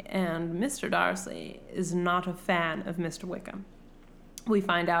 Darcy. And Mr. Darcy is not a fan of Mr. Wickham. We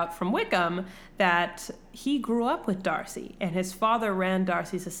find out from Wickham that he grew up with Darcy, and his father ran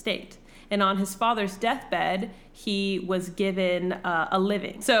Darcy's estate. And on his father's deathbed, he was given a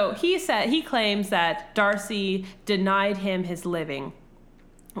living. So he claims that Darcy denied him his living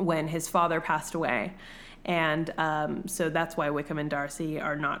when his father passed away. And so that's why Wickham and Darcy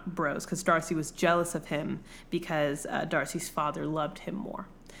are not bros, because Darcy was jealous of him because Darcy's father loved him more.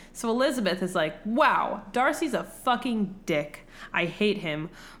 So Elizabeth is like, wow, Darcy's a fucking dick. I hate him.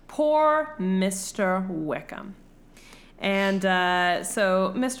 Poor Mr. Wickham. And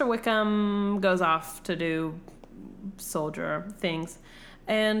so Mr. Wickham goes off to do soldier things.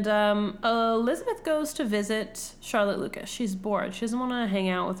 And Elizabeth goes to visit Charlotte Lucas. She's bored. She doesn't want to hang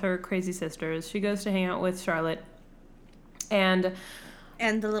out with her crazy sisters. She goes to hang out with Charlotte. And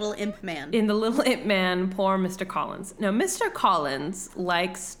the little imp man. In the little imp man, poor Mr. Collins. Now, Mr. Collins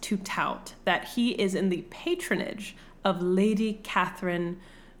likes to tout that he is in the patronage of Lady Catherine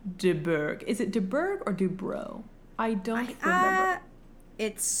de Bourgh. Is it de Bourgh or Dubrow? I don't remember.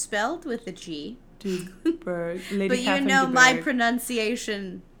 It's spelled with a G. Dubrow. Lady but Catherine you know de my Bourgh.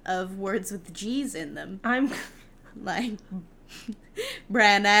 pronunciation of words with G's in them. I'm like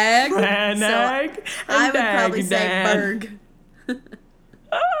Branagh. Branagh. So I would probably say Berg.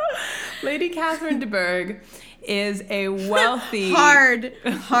 Lady Catherine de Bourgh is a wealthy hard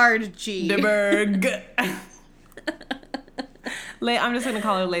G. de Bourgh. I'm just going to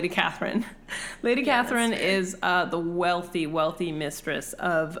call her Lady Catherine. Lady Catherine is the wealthy mistress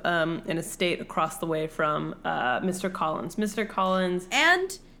of an estate across the way from Mr. Collins. Mr. Collins.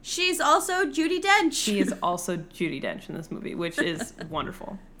 And she's also Judi Dench. She is also Judi Dench in this movie, which is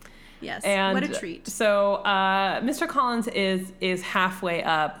wonderful. Yes, and what a treat. So Mr. Collins is halfway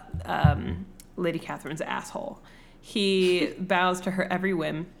up Lady Catherine's asshole. He bows to her every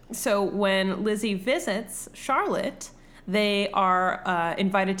whim. So when Lizzie visits Charlotte, they are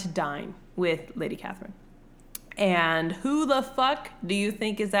invited to dine with Lady Catherine. And who the fuck do you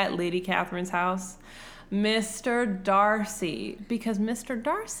think is at Lady Catherine's house? Mr. Darcy, because Mr.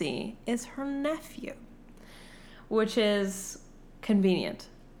 Darcy is her nephew, which is convenient.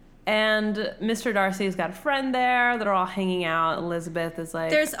 And Mr. Darcy's got a friend there. They're all hanging out. Elizabeth is like...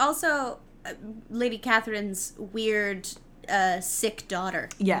 There's also Lady Catherine's weird sick daughter.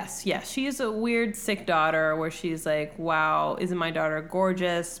 Yes. She is a weird sick daughter where she's like, wow, isn't my daughter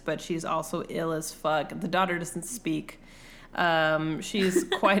gorgeous? But she's also ill as fuck. The daughter doesn't speak. She's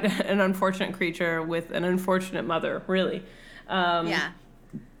quite an unfortunate creature with an unfortunate mother, really. Yeah.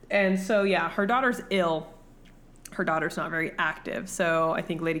 And so, her daughter's ill. Her daughter's not very active. So I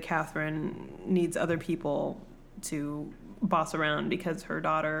think Lady Catherine needs other people to boss around because her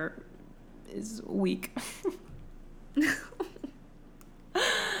daughter is weak.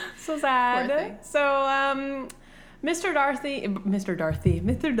 So sad. So Mr. Darcy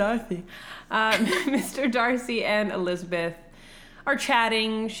and Elizabeth are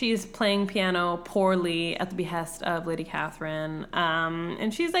chatting. She's playing piano poorly at the behest of Lady Catherine.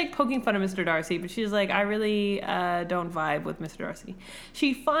 And she's like poking fun at Mr. Darcy, but she's like, I really don't vibe with Mr. Darcy.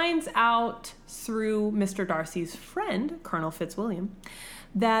 She finds out through Mr. Darcy's friend, Colonel Fitzwilliam,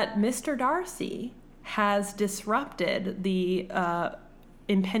 that Mr. Darcy has disrupted the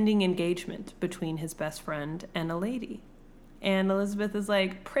impending engagement between his best friend and a lady. And Elizabeth is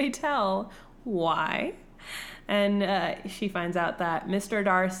like, pray tell, why? And she finds out that Mr.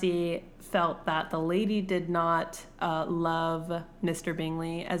 Darcy felt that the lady did not love Mr.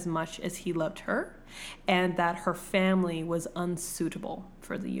 Bingley as much as he loved her, and that her family was unsuitable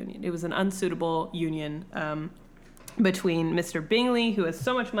for the union. It was an unsuitable union between Mr. Bingley, who has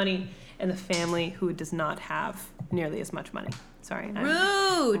so much money, and the family who does not have nearly as much money. Sorry.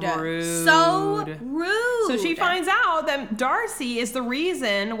 Rude. So rude. So she finds out that Darcy is the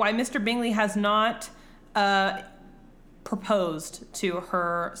reason why Mr. Bingley has not proposed to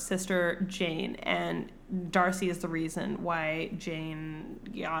her sister Jane, and Darcy is the reason why Jane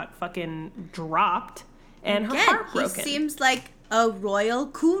got fucking dropped and her heart broken. He seems like a royal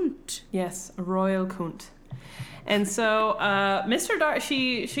coont. Yes, a royal coont. And so Mr.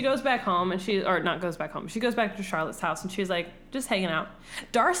 Darcy, she goes back home, and she goes back to Charlotte's house, and she's like just hanging out.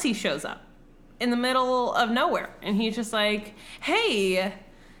 Darcy shows up in the middle of nowhere, and he's just like, hey,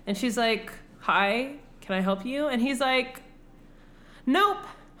 and she's like, hi, can I help you? And he's like, nope,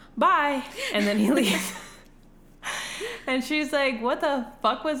 bye. And then he leaves. And she's like, what the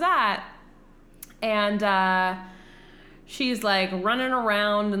fuck was that? And she's like running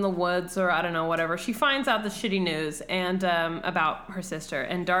around in the woods, or I don't know, whatever. She finds out the shitty news and about her sister.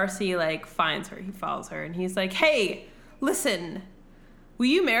 And Darcy like finds her. He follows her, and he's like, hey, listen, will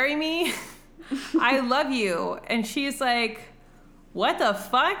you marry me? I love you. And she's like, what the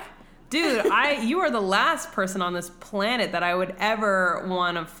fuck? Dude, you are the last person on this planet that I would ever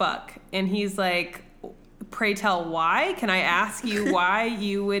want to fuck. And he's like, pray tell why? Can I ask you why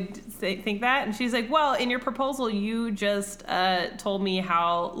you would think that? And she's like, well, in your proposal, you just told me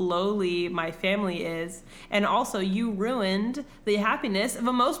how lowly my family is. And also, you ruined the happiness of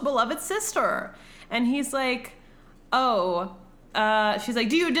a most beloved sister. And he's like, oh, she's like,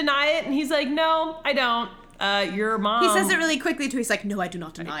 do you deny it? And he's like, no, I don't. Your mom. He says it really quickly too. He's like, no, I do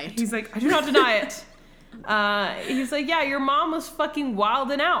not deny it. He's like, I do not deny it. He's like, yeah, your mom was fucking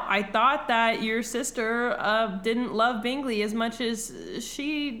wilding out. I thought that your sister didn't love Bingley as much as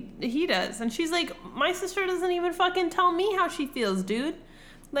he does. And she's like, my sister doesn't even fucking tell me how she feels, dude.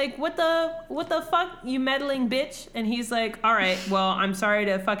 Like, what the fuck, you meddling bitch? And he's like, all right, well, I'm sorry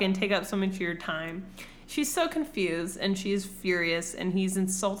to fucking take up so much of your time. She's so confused, and she's furious, and he's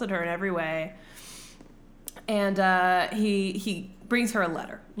insulted her in every way. And he brings her a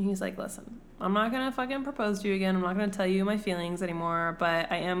letter. And he's like, listen, I'm not going to fucking propose to you again. I'm not going to tell you my feelings anymore, but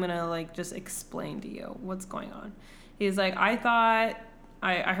I am going to, like, just explain to you what's going on. He's like, I thought,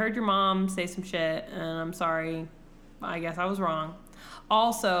 I heard your mom say some shit, and I'm sorry. I guess I was wrong.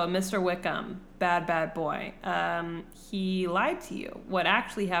 Also, Mr. Wickham, bad boy, he lied to you. What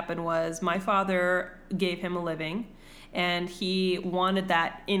actually happened was my father gave him a living, and he wanted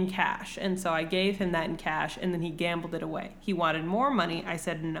that in cash. And so I gave him that in cash, and then he gambled it away. He wanted more money. I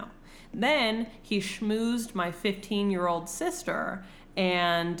said no. Then he schmoozed my 15-year-old sister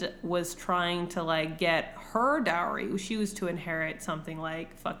and was trying to, like, get her dowry. She was to inherit something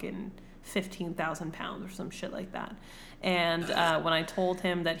like fucking 15,000 pounds or some shit like that. And when I told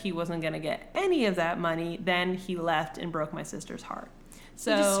him that he wasn't going to get any of that money, then he left and broke my sister's heart.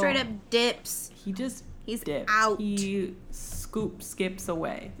 So he just straight up dips. He's dips. Out. He skips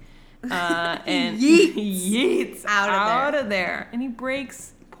away. And he yeets out of there. And he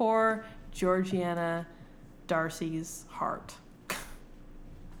breaks poor Georgiana Darcy's heart.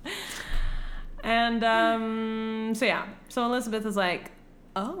 And so Elizabeth is like,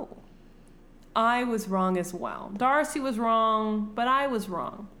 oh, I was wrong as well. Darcy was wrong, but I was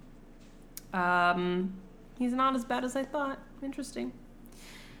wrong. He's not as bad as I thought. Interesting.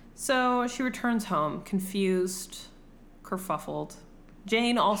 So she returns home, confused, kerfuffled.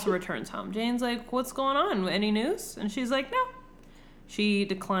 Jane also returns home. Jane's like, what's going on? Any news? And she's like, no. She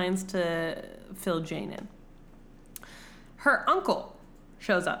declines to fill Jane in. Her uncle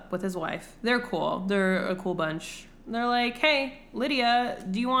shows up with his wife. They're cool. They're a cool bunch. They're like, hey, Lydia,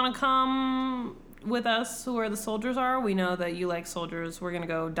 do you want to come with us where the soldiers are? We know that you like soldiers. We're going to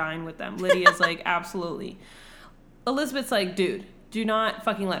go dine with them. Lydia's like, absolutely. Elizabeth's like, dude, do not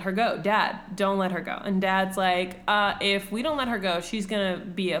fucking let her go. Dad, don't let her go. And Dad's like, if we don't let her go, she's going to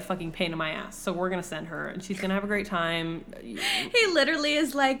be a fucking pain in my ass. So we're going to send her, and she's going to have a great time. He literally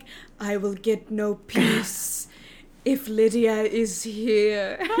is like, I will get no peace if Lydia is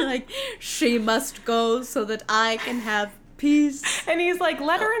here. Like, she must go so that I can have peace. And he's like,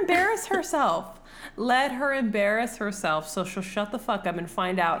 let her embarrass herself. Let her embarrass herself so she'll shut the fuck up and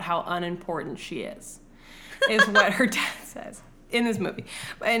find out how unimportant she is what her dad says in this movie.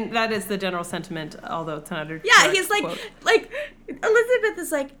 And that is the general sentiment, although it's another he's like, quote. Like, Elizabeth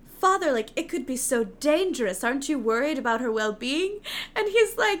is like, Father, like, it could be so dangerous. Aren't you worried about her well-being? And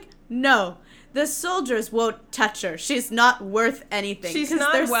he's like, no. The soldiers won't touch her. She's not worth anything. She's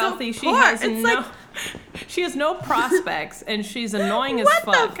not wealthy. So She has no prospects, and she's annoying as fuck.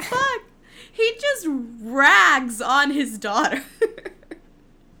 What the fuck? He just rags on his daughter.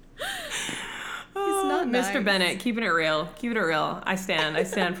 He's not Mr. nice. Bennett, keeping it real. Keep it real. I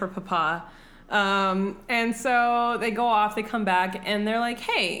stand for Papa. And so they go off, they come back, and they're like,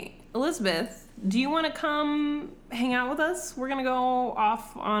 hey, Elizabeth, do you want to come hang out with us? We're going to go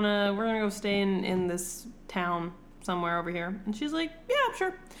we're going to go stay in this town somewhere over here. And she's like, yeah,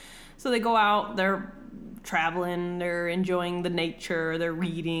 sure. So they go out, they're traveling, they're enjoying the nature, they're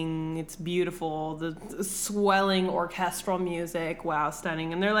reading, it's beautiful, the swelling orchestral music, wow,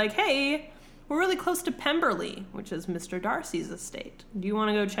 stunning. And they're like, hey, we're really close to Pemberley, which is Mr. Darcy's estate. Do you want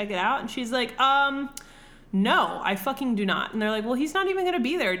to go check it out? And she's like, no, I fucking do not. And they're like, well, he's not even going to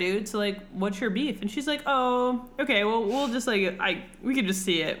be there, dude. So, like, what's your beef? And she's like, oh, okay, well, we'll just, like, we could just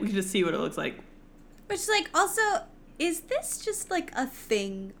see it. We could just see what it looks like. Which, like, also, is this just, like, a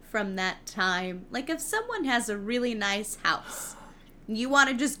thing from that time? Like, if someone has a really nice house, and you want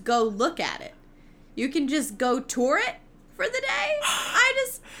to just go look at it, you can just go tour it for the day?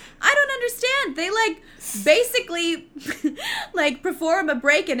 I don't understand. They, like, basically, like, perform a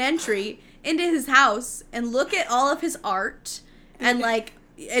break and entry into his house and look at all of his art and, like,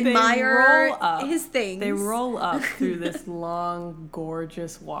 admire his things. They roll up through this long,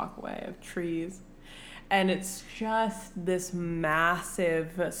 gorgeous walkway of trees. And it's just this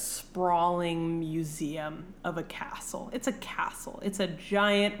massive, sprawling museum of a castle. It's a castle. It's a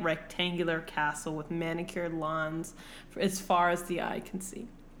giant rectangular castle with manicured lawns as far as the eye can see.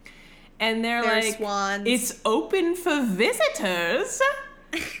 And they're like, swans. It's open for visitors.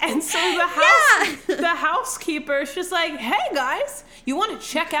 And so the housekeeper is just like, hey guys, you want to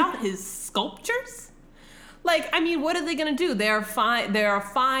check out his sculptures? Like, I mean, what are they going to do? They are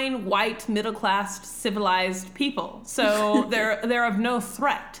fine, white, middle-class, civilized people. So they're of no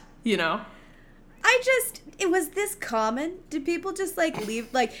threat, you know? It was this common? Did people just, like,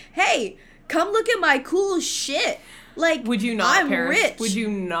 leave, like, hey, come look at my cool shit? Like, would you not, I'm Paris? rich. Would you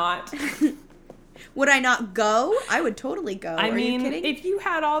not? Would I not go? I would totally go. I mean, you kidding? if you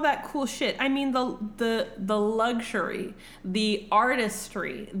had all that cool shit, I mean, the luxury, the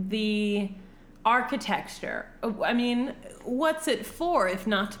artistry, the architecture. I mean, what's it for if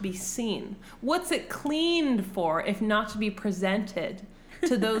not to be seen? What's it cleaned for if not to be presented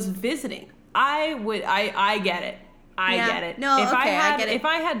to those visiting? I get it. I get it. No, I get it. If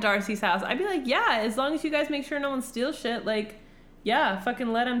I had Darcy's house, I'd be like, yeah, as long as you guys make sure no one steals shit, like, yeah,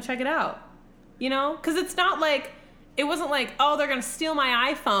 fucking let them check it out. You know? Because it's not like, it wasn't like, oh, they're going to steal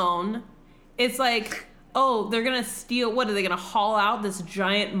my iPhone. It's like, oh, they're going to steal, what, are they going to haul out this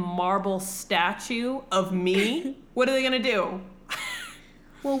giant marble statue of me? What are they going to do?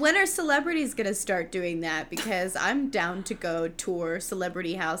 Well, when are celebrities going to start doing that? Because I'm down to go tour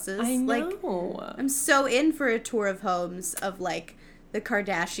celebrity houses. I know. Like, I'm so in for a tour of homes of, like, the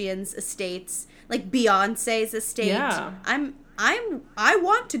Kardashians' estates, like Beyonce's estate. Yeah. I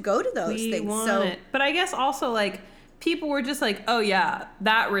want to go to those things. But I guess also, like, people were just like, oh yeah,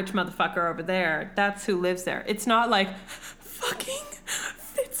 that rich motherfucker over there, that's who lives there. It's not like, fucking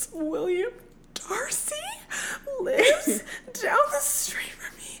Fitzwilliam Darcy lives down the street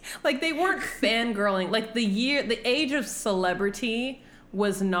from me. Like, they weren't fangirling. Like, the age of celebrity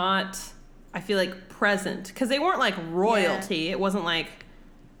was not, I feel like, present. Because they weren't like royalty. Yeah. It wasn't like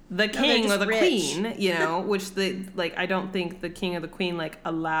the king or the queen, you know, which I don't think the king or the queen, like,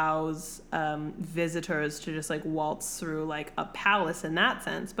 allows visitors to just, like, waltz through, like, a palace in that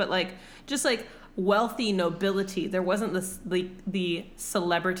sense. But, like, just, like, wealthy nobility. There wasn't this, the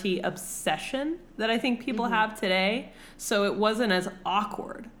celebrity obsession that I think people have today. So it wasn't as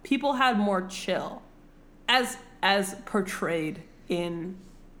awkward. People had more chill, as portrayed in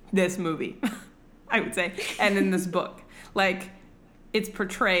this movie, I would say, and in this book. Like, it's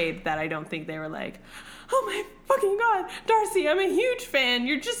portrayed that I don't think they were like, oh my fucking God, Darcy, I'm a huge fan.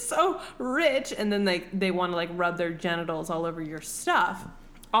 You're just so rich. And then they want to, like, rub their genitals all over your stuff.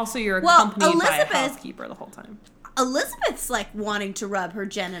 Also, you're accompanied by a housekeeper the whole time. Elizabeth's, like, wanting to rub her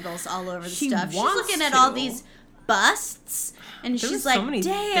genitals all over the stuff. She's looking at all these busts, and she's like, so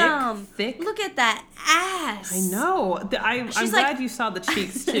damn, thick, look at that ass. I know. I'm glad you saw the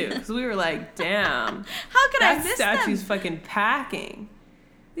cheeks, too, because we were like, damn. How could I miss them? That statue's fucking packing.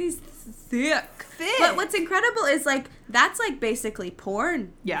 These thick. But what's incredible is, like, that's, like, basically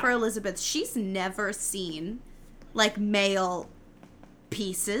porn for Elizabeth. She's never seen, like, male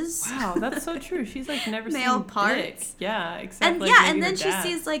pieces. Wow, that's so true. She's, like, never male seen parts. Dick. Yeah, except and like, and then she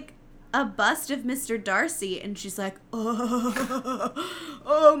sees, like, a bust of Mr. Darcy, and she's like,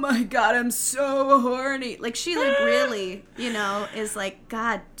 oh my God, I'm so horny. Like, she, like, really, you know, is like,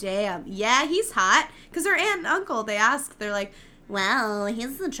 God damn. Yeah, he's hot. Because her aunt and uncle, they're like, wow,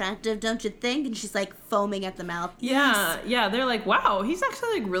 he's attractive, don't you think? And she's, like, foaming at the mouth. Yeah, yeah. They're like, wow, he's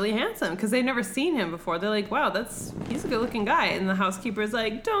actually, like, really handsome. Because they've never seen him before. They're like, wow, he's a good-looking guy. And the housekeeper's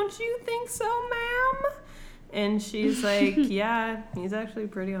like, don't you think so, ma'am? And she's like, yeah, he's actually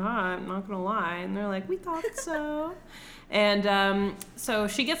pretty hot, I'm not gonna lie. And they're like, we thought so. And so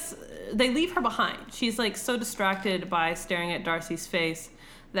they leave her behind. She's, like, so distracted by staring at Darcy's face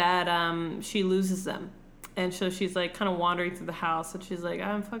that she loses them. And so she's, like, kind of wandering through the house, and she's like,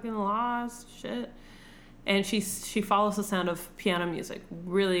 I'm fucking lost, shit. And she follows the sound of piano music,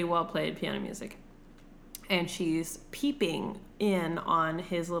 really well played piano music. And she's peeping in on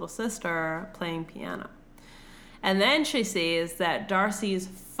his little sister playing piano. And then she sees that Darcy's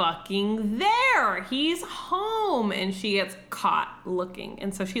fucking there. He's home. And she gets caught looking.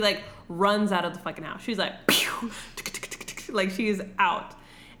 And so she, like, runs out of the fucking house. She's like, pew, like, she's out.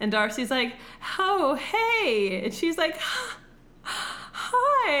 And Darcy's like, oh, hey. And she's like,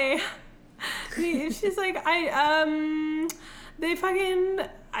 hi. And she's like, I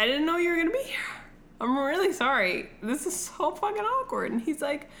didn't know you were going to be here. I'm really sorry. This is so fucking awkward. And he's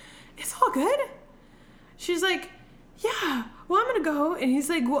like, it's all good. She's like, yeah, well, I'm going to go. And he's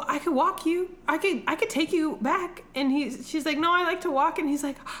like, well, I could walk you. I could take you back. And she's like, no, I like to walk. And he's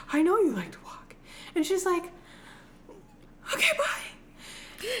like, I know you like to walk. And she's like, okay, bye.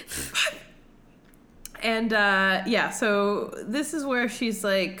 Bye. And, so this is where she's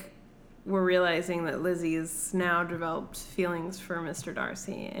like, we're realizing that Lizzie's now developed feelings for Mr.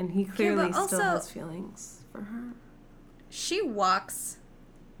 Darcy. And he clearly still has feelings for her. She walks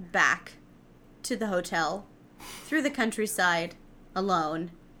back to the hotel through the countryside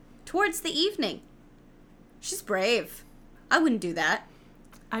alone towards the evening. She's brave. I wouldn't do that.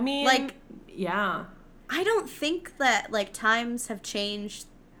 I mean, like, yeah. I don't think that, like, times have changed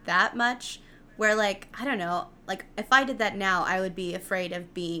that much where, like, I don't know, like, if I did that now, I would be afraid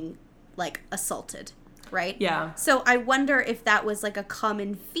of being, like, assaulted, right? Yeah. So I wonder if that was, like, a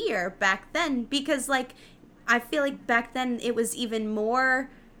common fear back then, because, like, I feel like back then it was even more,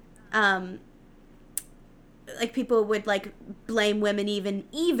 like, people would, like, blame women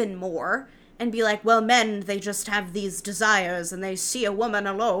even more and be like, well, men, they just have these desires and they see a woman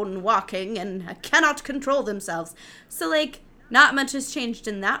alone walking and cannot control themselves. So, like, not much has changed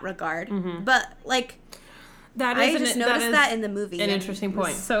in that regard. Mm-hmm. But, like, I just noticed that in the movie. An interesting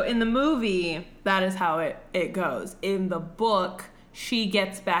point. So, in the movie, that is how it goes. In the book, she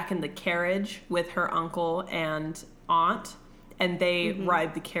gets back in the carriage with her uncle and aunt, and they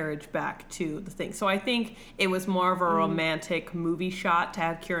ride the carriage back to the thing. So I think it was more of a romantic movie shot to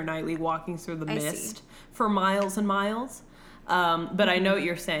have Keira Knightley walking through the mist for miles and miles. But I know what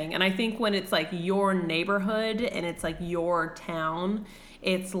you're saying. And I think when it's like your neighborhood and it's like your town,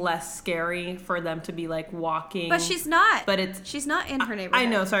 it's less scary for them to be like walking. But she's not. But she's not in her neighborhood. I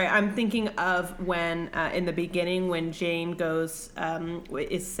know. Sorry, I'm thinking of when in the beginning when Jane goes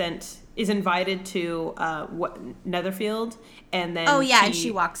is invited to Netherfield, and then and she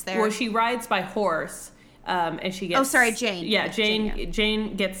walks there. Well, she rides by horse. And she gets... Jane. Yeah,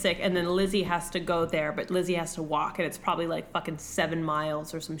 Jane gets sick, and then Lizzie has to go there, but Lizzie has to walk, and it's probably like fucking 7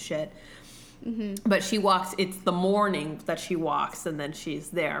 miles or some shit. Mm-hmm. But she walks, it's the morning that she walks, and then she's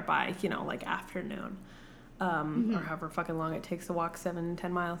there by, like afternoon. Or however fucking long it takes to walk 7-10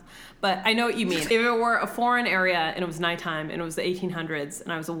 miles. But I know what you mean. If it were a foreign area and it was nighttime and it was the 1800s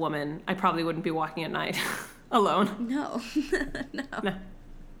and I was a woman, I probably wouldn't be walking at night alone. No. No.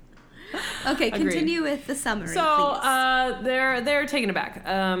 Okay, continue with the summary, so, please. They're taken aback.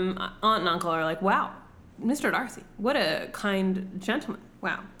 Aunt and uncle are like, wow, Mr. Darcy, what a kind gentleman.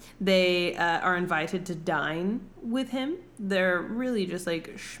 Wow. They are invited to dine with him. They're really just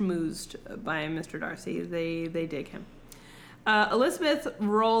like schmoozed by Mr. Darcy. They dig him. Elizabeth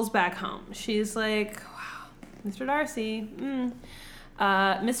rolls back home. She's like, wow, Mr. Darcy.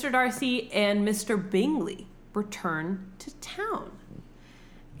 Mr. Darcy and Mr. Bingley return to town.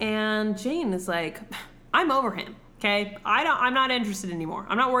 And Jane is like, I'm over him. Okay, I'm not interested anymore.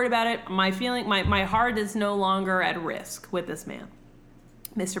 I'm not worried about it. My heart is no longer at risk with this man.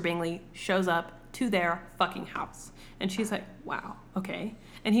 Mr. Bingley shows up to their fucking house. And she's like, wow, okay.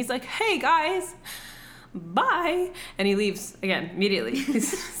 And he's like, hey guys, bye. And he leaves again immediately.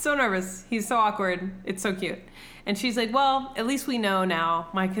 He's so nervous. He's so awkward. It's so cute. And she's like, well, at least we know now.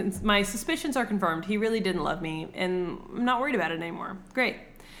 My suspicions are confirmed. He really didn't love me, and I'm not worried about it anymore. Great.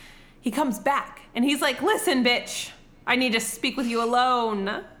 He comes back, and he's like, listen, bitch, I need to speak with you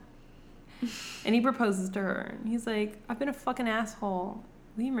alone. And he proposes to her. And he's like, I've been a fucking asshole.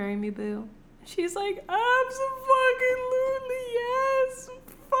 Will you marry me, boo? She's like, abso-fucking-lutely, yes.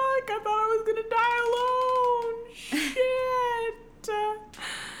 Fuck, I thought I was gonna die alone. Shit.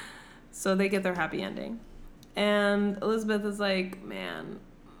 So they get their happy ending. And Elizabeth is like, man,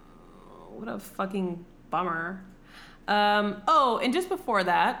 what a fucking bummer. And just before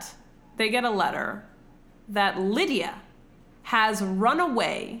that, they get a letter that Lydia has run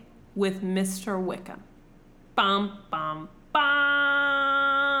away with Mr. Wickham. Bum, bum,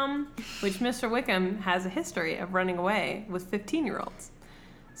 bum. Which Mr. Wickham has a history of running away with 15-year-olds.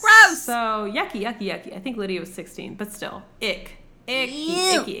 Gross! So, yucky, yucky, yucky. I think Lydia was 16, but still. Ick. Icky,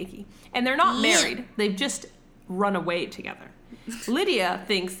 Ew. icky, icky. And they're not married. They've just run away together. Lydia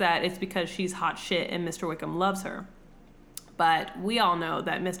thinks that it's because she's hot shit and Mr. Wickham loves her. But we all know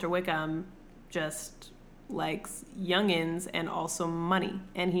that Mr. Wickham just likes youngins and also money.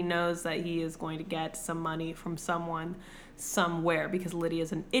 And he knows that he is going to get some money from someone somewhere because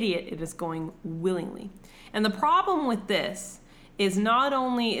Lydia's an idiot. It is going willingly. And the problem with this is not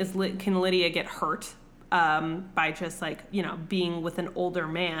only can Lydia get hurt by just like, being with an older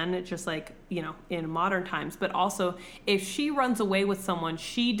man, just like, in modern times, but also if she runs away with someone,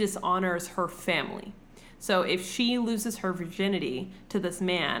 she dishonors her family. So if she loses her virginity to this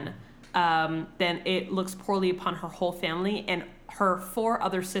man, then it looks poorly upon her whole family, and her 4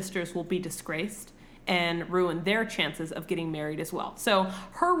 other sisters will be disgraced and ruin their chances of getting married as well. So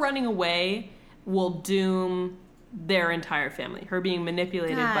her running away will doom their entire family. Her being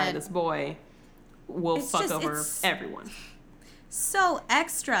manipulated by this boy will fuck over everyone. So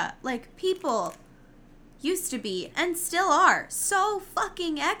extra. Like, people, used to be, and still are, so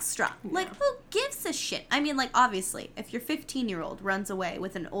fucking extra. Like, who gives a shit? I mean, like, obviously, if your 15-year-old runs away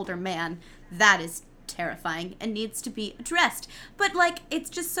with an older man, that is terrifying and needs to be addressed. But, like, it's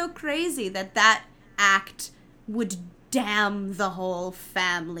just so crazy that act would damn the whole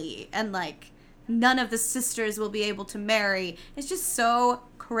family, and, like, none of the sisters will be able to marry. It's just so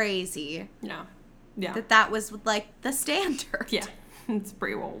crazy. Yeah. That was, like, the standard. Yeah. It's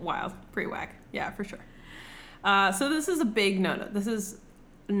pretty wild. Pretty whack. Yeah, for sure. So this is a big no-no. This is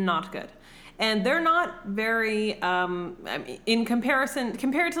not good. And they're not very, I mean, in comparison,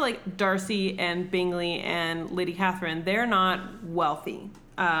 compared to like Darcy and Bingley and Lady Catherine, they're not wealthy.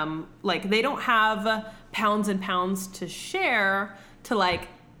 Like they don't have pounds and pounds to share to like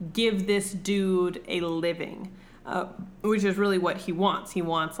give this dude a living, which is really what he wants. He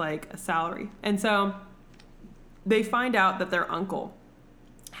wants like a salary. And so they find out that their uncle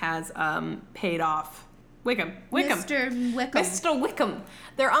has paid off Wickham. Mr. Wickham.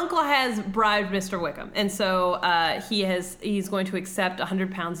 Their uncle has bribed Mr. Wickham. And so he's going to accept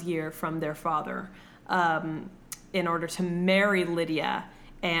 £100 a year from their father in order to marry Lydia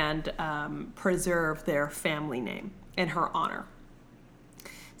and preserve their family name in her honor.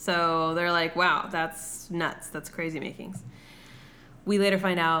 So they're like, wow, that's nuts. That's crazy makings. We later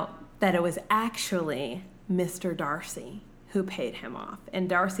find out that it was actually Mr. Darcy who paid him off. And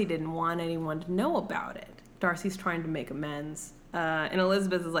Darcy didn't want anyone to know about it. Darcy's trying to make amends. And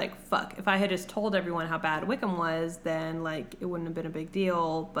Elizabeth is like, fuck, if I had just told everyone how bad Wickham was, then, like, it wouldn't have been a big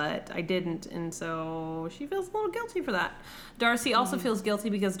deal, but I didn't, and so she feels a little guilty for that. Darcy also feels guilty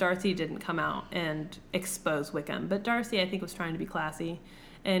because Darcy didn't come out and expose Wickham. But Darcy, I think, was trying to be classy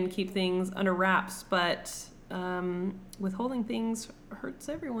and keep things under wraps, but withholding things hurts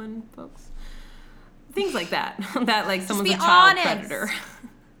everyone, folks. Things like that. That, like, someone's a child predator.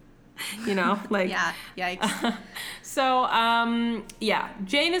 You know, like, yeah, yikes. So,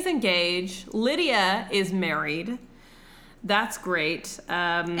 Jane is engaged. Lydia is married. That's great.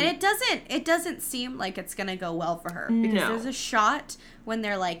 And it doesn't seem like it's gonna go well for her because there's a shot when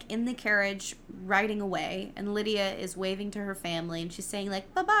they're like in the carriage riding away, and Lydia is waving to her family, and she's saying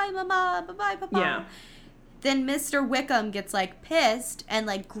like, "Bye bye, mama. Bye bye, papa." Yeah. Then Mr. Wickham gets, like, pissed and,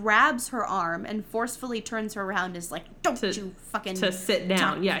 like, grabs her arm and forcefully turns her around and is like, don't you fucking... To sit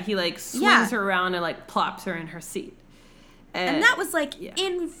down. Yeah, he, like, swings her around and, like, plops her in her seat. And that was, like,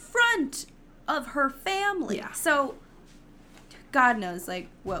 in front of her family. Yeah. So, God knows, like,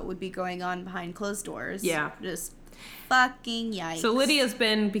 what would be going on behind closed doors. Yeah. Just fucking yikes. So Lydia's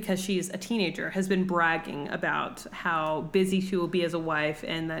been, because she's a teenager, has been bragging about how busy she will be as a wife,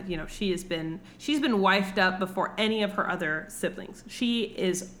 and that, you know, she's been wifed up before any of her other siblings. She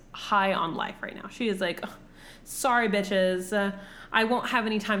is high on life right now. She is like, oh, sorry bitches, I won't have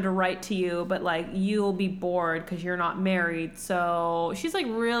any time to write to you, but like you'll be bored because you're not married. So she's like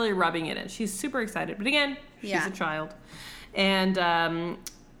really rubbing it in. She's super excited, but again, she's a child, and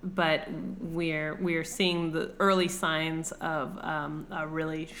but we're seeing the early signs of a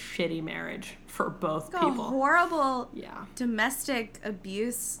really shitty marriage for both people. A horrible domestic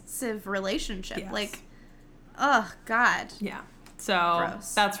abusive relationship. Yes. Like, oh, God. Yeah. So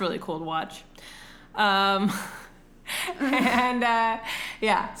gross. That's really cool to watch. And,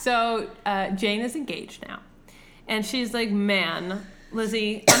 so Jane is engaged now. And she's like, man,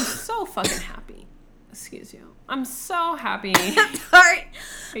 Lizzie, I'm so fucking happy. Excuse you. I'm so happy. Sorry.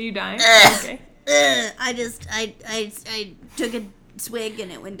 Are you dying? Okay. I took a swig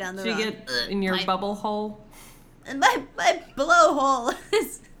and it went down the Did wrong. you get in your bubble hole? And my blowhole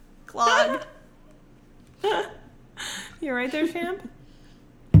is clogged. You right there, champ?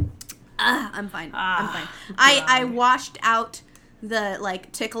 I'm fine. I'm fine. I washed out the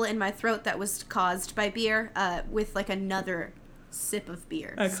like tickle in my throat that was caused by beer with like another sip of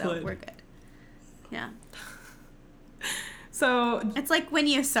beer. Excellent. So we're good. Yeah. So it's like when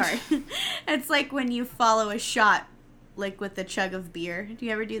you it's like when you follow a shot like with a chug of beer. Do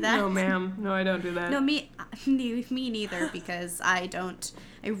you ever do that? No, ma'am. No, I don't do that. No, me neither, because I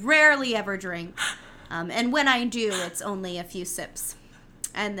rarely ever drink. And when I do, it's only a few sips.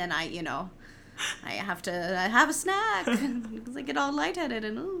 And then I have a snack because I get all lightheaded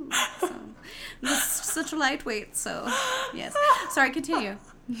and so I'm just such a lightweight. So yes, sorry, continue.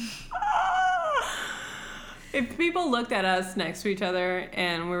 If people looked at us next to each other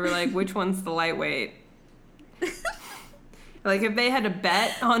and we were like, which one's the lightweight? Like if they had a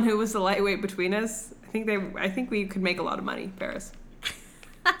bet on who was the lightweight between us, I think we could make a lot of money, Paris.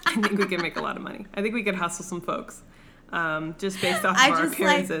 I think we could make a lot of money. I think we could hustle some folks. Just based off of our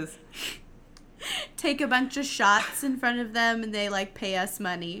appearances. Take a bunch of shots in front of them and they like pay us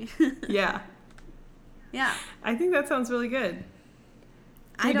money. Yeah. Yeah. I think that sounds really good.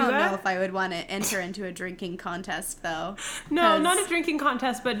 I don't know if I would want to enter into a drinking contest, though. No, not a drinking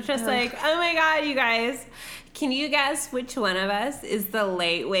contest, but just like, oh my god, you guys, can you guess which one of us is the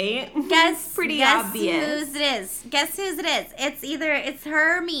lightweight? Guess obvious. Whose it is. Guess whose it is. It's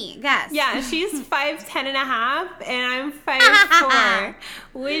her or me. Guess. Yeah, she's 5'10" and a half, and I'm 5'4".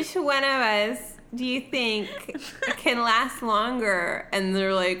 Which one of us do you think can last longer? And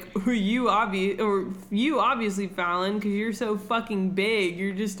they're like, you obviously, Fallon, because you're so fucking big.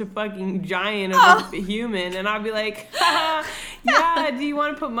 You're just a fucking giant of a human. And I'll be like, yeah, do you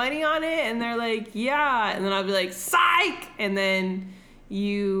want to put money on it? And they're like, yeah. And then I'll be like, psych! And then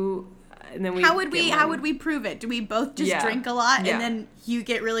we How would we prove it? Do we both just drink a lot and then you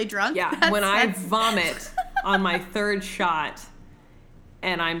get really drunk? Yeah, when I vomit on my third shot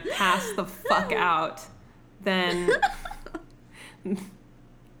and I'm passed the fuck out, then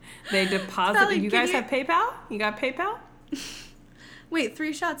they deposit. Sally, you guys have PayPal? You got PayPal? Wait,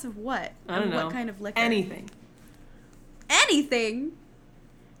 3 shots of what? I don't know. What kind of liquor? Anything.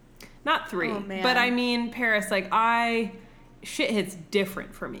 Not 3. Oh, man. But I mean, Paris, like shit hits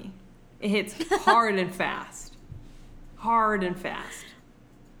different for me. It hits hard and fast. Hard and fast.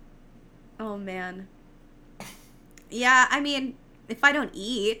 Oh, man. Yeah, I mean, if I don't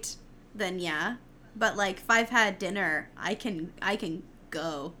eat, then yeah. But like, if I've had dinner, I can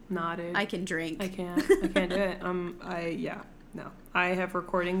go. Nah, dude. I can drink. I can't do it. No. I have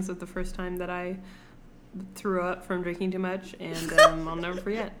recordings of the first time that I threw up from drinking too much, and I'll never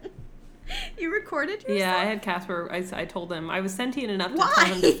forget. You recorded yourself? Yeah, I had Casper. I told him. I was sentient enough to tell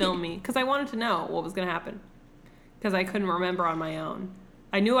him to film me because I wanted to know what was going to happen because I couldn't remember on my own.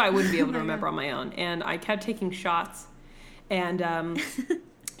 I knew I wouldn't be able to remember on my own, and I kept taking shots. And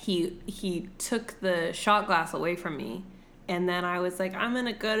he took the shot glass away from me, and then I was like, I'm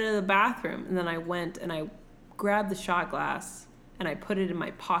gonna go to the bathroom, and then I went and I grabbed the shot glass and I put it in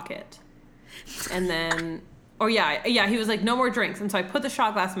my pocket, and then he was like, no more drinks, and so I put the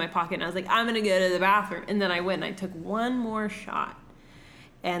shot glass in my pocket and I was like, I'm gonna go to the bathroom, and then I went and I took one more shot,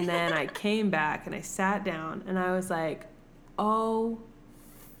 and then I came back and I sat down and I was like, oh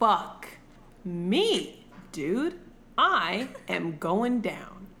fuck me, dude. I am going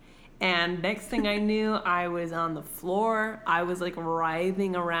down. And next thing I knew, I was on the floor. I was like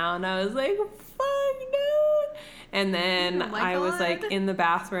writhing around. I was like, fuck, dude. And then I was like in the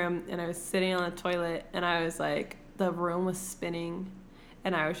bathroom and I was sitting on the toilet and I was like, the room was spinning.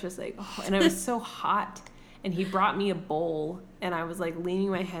 And I was just like, oh, and it was so hot. And he brought me a bowl and I was like leaning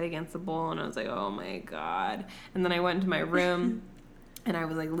my head against the bowl and I was like, oh my God. And then I went into my room. And I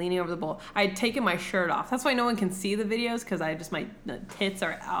was like leaning over the bowl. I had taken my shirt off. That's why no one can see the videos because my tits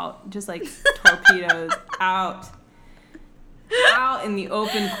are out, just like torpedoes, out in the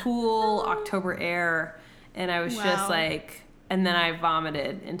open, cool October air. And I was just like, and then I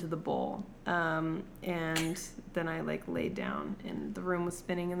vomited into the bowl. And then I like laid down and the room was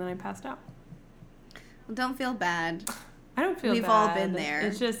spinning and then I passed out. Well, don't feel bad. I don't feel bad. We've all been there.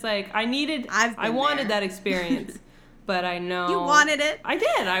 It's just like I wanted that experience. But I know... You wanted it? I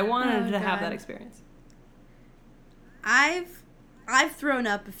did. I wanted to have that experience. I've thrown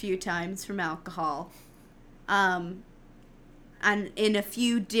up a few times from alcohol. And in a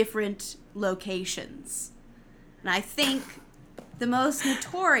few different locations. And I think the most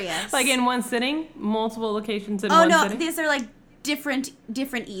notorious... Like in one sitting? Multiple locations in one sitting? Oh, no. These are like different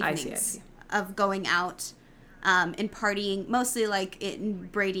evenings I see. of going out and partying. Mostly like in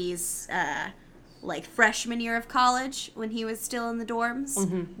Brady's... like freshman year of college when he was still in the dorms.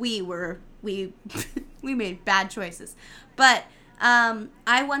 Mm-hmm. We made bad choices. But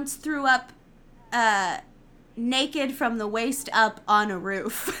I once threw up naked from the waist up on a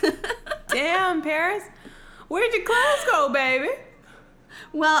roof. Damn, Paris. Where'd your clothes go, baby?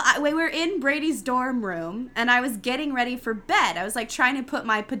 Well, we were in Brady's dorm room and I was getting ready for bed. I was like trying to put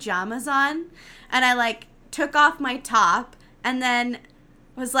my pajamas on and I like took off my top and then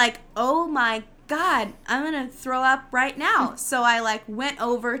was like, oh my God, I'm gonna throw up right now. So I like went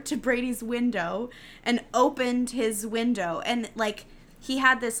over to Brady's window and opened his window and like he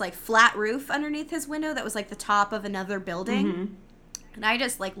had this like flat roof underneath his window that was like the top of another building. Mm-hmm. And I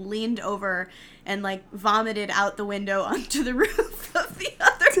just like leaned over and like vomited out the window onto the roof of the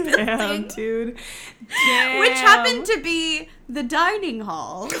other building. Dude. Damn. Which happened to be the dining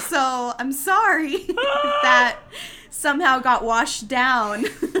hall. So I'm sorry if that somehow got washed down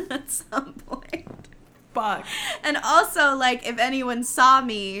at some point. Fuck. And also, like, if anyone saw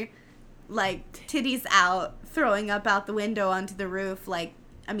me, like, titties out, throwing up out the window onto the roof, like,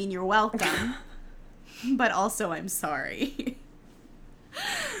 I mean, you're welcome. But also, I'm sorry.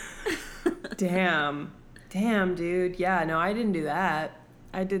 Damn. Damn, dude. Yeah, no, I didn't do that.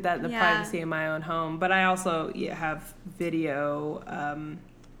 I did that in the privacy of my own home. But I also have video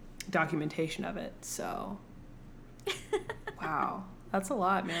documentation of it. So, wow. That's a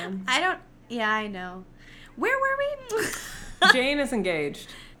lot, man. I know. Where were we? Jane is engaged.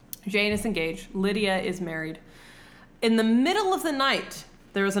 Lydia is married. In the middle of the night,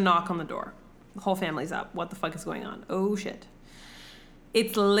 there is a knock on the door. The whole family's up. What the fuck is going on? Oh, shit.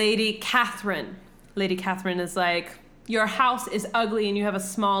 It's Lady Catherine. Lady Catherine is like, your house is ugly and you have a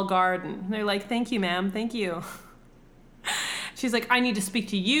small garden. And they're like, thank you, ma'am. Thank you. She's like, I need to speak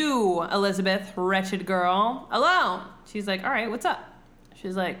to you, Elizabeth, wretched girl. Alone. She's like, all right, what's up?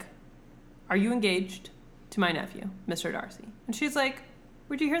 She's like, are you engaged to my nephew, Mr. Darcy? And she's like,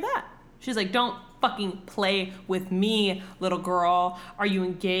 where'd you hear that? She's like, don't fucking play with me, little girl. Are you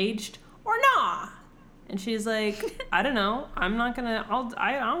engaged or not? And she's like, I don't know. I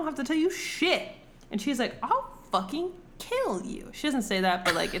don't have to tell you shit. And she's like, I'll fucking kill you. She doesn't say that,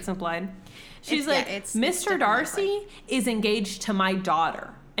 but like it's implied. She's Mr. Darcy is engaged to my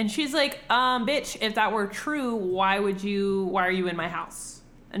daughter. And she's like, bitch, if that were true, why are you in my house?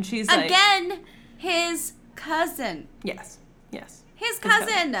 And she's like, again, his cousin. Yes. His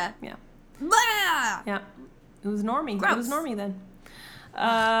cousin. Yeah. Blah! Yeah. It was Normie. Gross. It was Normie then.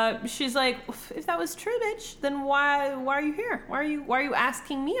 She's like, if that was true, bitch, then why are you here? Why are you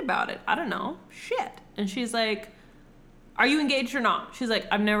asking me about it? I don't know. Shit. And she's like, are you engaged or not? She's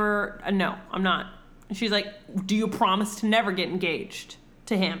like, no, I'm not. And she's like, do you promise to never get engaged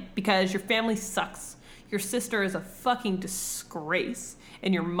to him? Because your family sucks. Your sister is a fucking disgrace.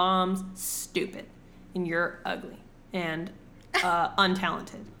 And your mom's stupid. And you're ugly. And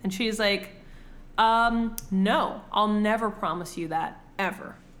untalented. And she's like, no, I'll never promise you that,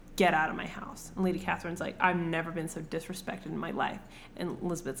 ever. Get out of my house. And Lady Catherine's like, I've never been so disrespected in my life. And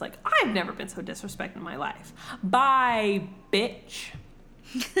Elizabeth's like, I've never been so disrespected in my life. Bye, bitch.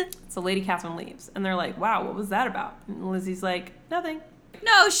 So Lady Catherine leaves. And they're like, wow, what was that about? And Lizzie's like, nothing.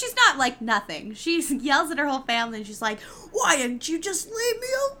 No, she's not like nothing. She yells at her whole family and she's like, why didn't you just leave me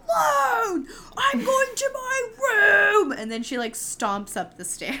alone? I'm going to my room. And then she like stomps up the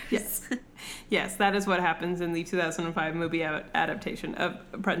stairs. Yes, that is what happens in the 2005 movie adaptation of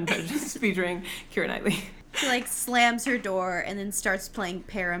Pride and Prejudice featuring Keira Knightley. She like slams her door and then starts playing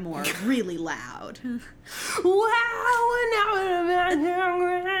Paramore really loud.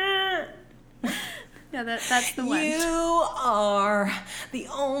 Yeah, that's the one. You are the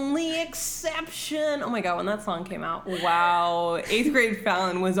only exception. Oh my god, when that song came out, wow. 8th grade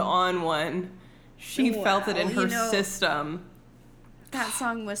Fallon was on one. She felt it in her system. That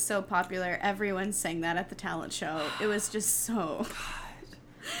song was so popular. Everyone sang that at the talent show. It was just so...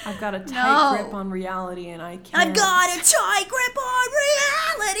 I've got a tight grip on reality and I can't. I've got a tight grip on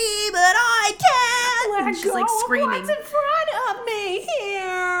reality, but I can't. Let she's go like screaming. What's in front of me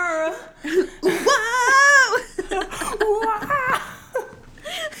here? Whoa!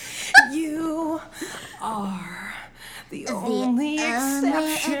 You are the only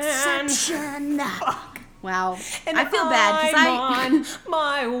exception. Wow. And I feel bad because I'm on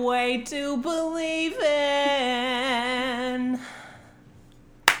my way to believing.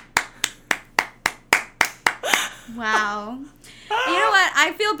 Wow. You know what?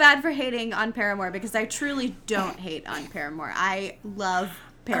 I feel bad for hating on Paramore because I truly don't hate on Paramore. I love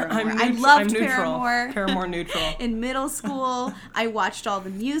Paramore. I loved Paramore. Paramore neutral. In middle school, I watched all the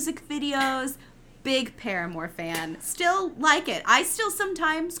music videos. Big Paramore fan. Still like it. I still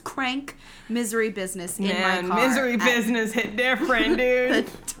sometimes crank Misery Business in my car. Misery Business hit different, dude.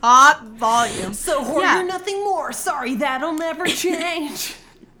 The top volume. So whore, you're nothing more. Sorry, that'll never change.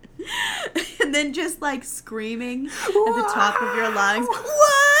 And then just like screaming at the top of your lungs.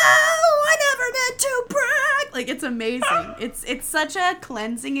 Whoa! I never meant to brag. Like it's amazing. It's such a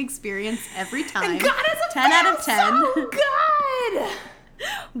cleansing experience every time. And God, it's 10 out of 10. So good.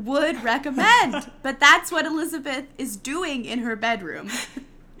 Would recommend. But that's what Elizabeth is doing in her bedroom.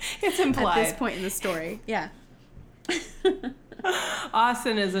 It's implied at this point in the story. Yeah.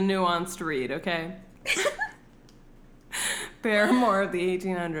 Austen is a nuanced read, okay? Paramore of the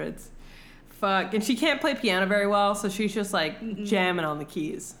 1800s. Fuck. And she can't play piano very well, so she's just like jamming on the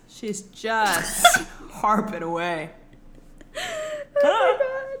keys. She's just harping away. Oh my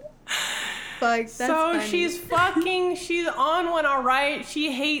god. Fuck, that's so funny. she's on one, all right?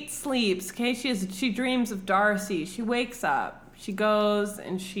 She hates sleeps, okay? She dreams of Darcy. She wakes up. She goes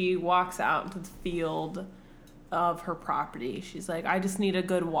and she walks out into the field of her property. She's like, I just need a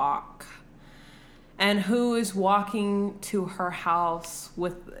good walk. And who is walking to her house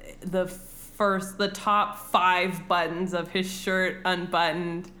with the top 5 buttons of his shirt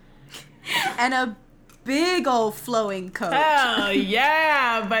unbuttoned? And a big old flowing coat. Oh,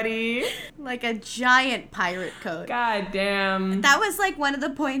 yeah, buddy. Like a giant pirate coat. God damn. That was like one of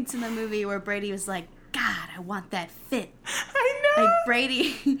the points in the movie where Brady was like, God, I want that fit. I know. Like,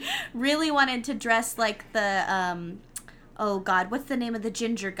 Brady really wanted to dress like the, oh God, what's the name of the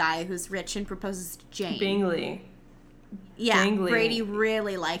ginger guy who's rich and proposes to Jane? Bingley. Yeah, Bingley. Brady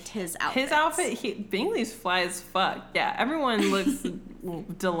really liked his outfit. His outfit, Bingley's fly as fuck. Yeah, everyone looks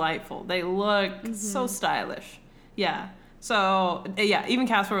delightful. They look so stylish. Yeah. So, yeah, even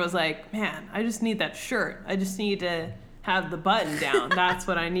Casper was like, man, I just need that shirt. I just need to have the button down. That's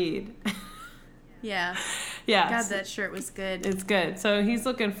what I need. Yeah. Yeah. God, that shirt was good. It's good. So he's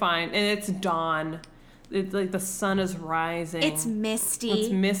looking fine. And it's dawn. It's like the sun is rising. It's misty.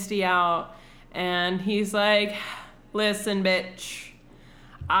 It's misty out. And he's like, listen, bitch.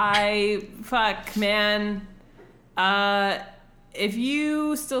 Fuck, man. If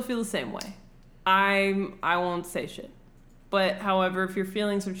you still feel the same way, I won't say shit. But however, if your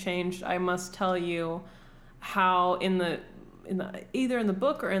feelings have changed, I must tell you how either in the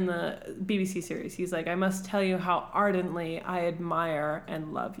book or in the BBC series, he's like, I must tell you how ardently I admire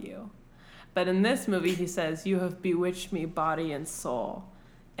and love you. But in this movie, he says, you have bewitched me body and soul.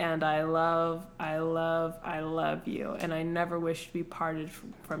 And I love you. And I never wish to be parted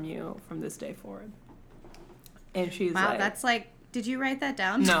from you from this day forward. And she's wow, like... that's like... Did you write that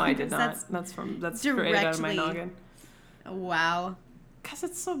down? No, I did not. That's straight out of my noggin. Wow. Because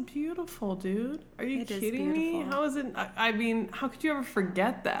it's so beautiful, dude. Are you kidding me? beautiful. How is it... I mean, how could you ever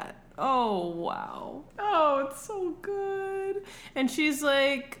forget that? Oh, wow. Oh, it's so good. And she's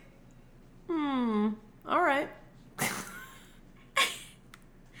like, all right.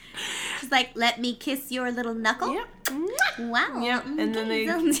 She's like, let me kiss your little knuckle. Yep. Wow. Yep. And then they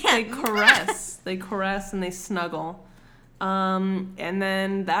caress. They caress and they snuggle. And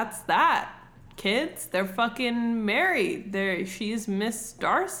then that's that. Kids, they're fucking married. She's Miss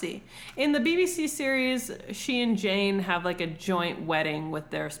Darcy. In the BBC series, she and Jane have like a joint wedding with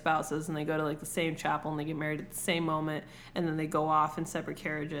their spouses, and they go to like the same chapel and they get married at the same moment, and then they go off in separate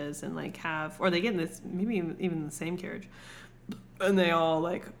carriages and like or they get in this, maybe even the same carriage, and they all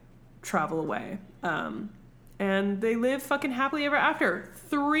like travel away. And they live fucking happily ever after.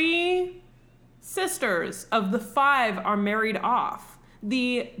 3 sisters of the 5 are married off.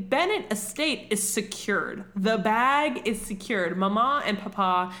 The Bennett estate is secured. The bag is secured. Mama and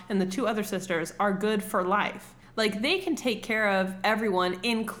Papa and the 2 other sisters are good for life. Like, they can take care of everyone,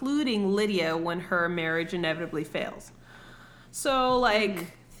 including Lydia, when her marriage inevitably fails. So,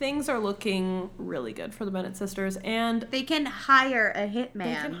 like, things are looking really good for the Bennett sisters. And they can hire a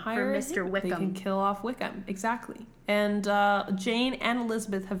hitman for Mr. Wickham. They can kill off Wickham, exactly. And Jane and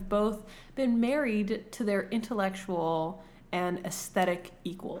Elizabeth have both been married to their intellectual and aesthetic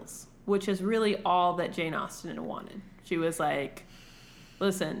equals, which is really all that Jane Austen wanted. She was like,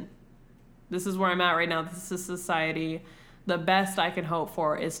 listen, this is where I'm at right now. This is society. The best I can hope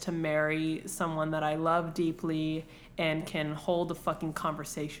for is to marry someone that I love deeply and can hold a fucking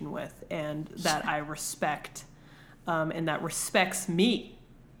conversation with, and that I respect, and that respects me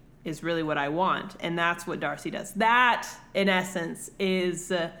is really what I want. And that's what Darcy does. That, in essence, is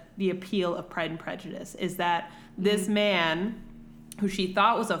the appeal of Pride and Prejudice, is that this man, who she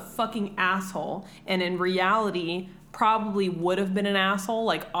thought was a fucking asshole, and in reality probably would have been an asshole,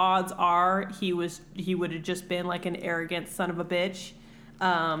 like odds are he would have just been like an arrogant son of a bitch,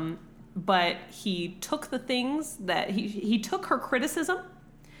 but he took the things that he took her criticism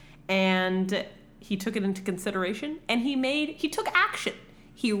and he took it into consideration, and he took action.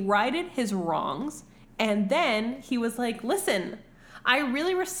 He righted his wrongs, and then he was like, listen, I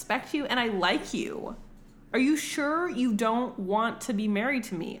really respect you and I like you. Are you sure you don't want to be married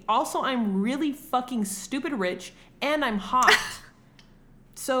to me? Also, I'm really fucking stupid rich and I'm hot.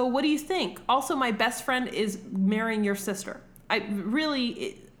 So what do you think? Also, my best friend is marrying your sister.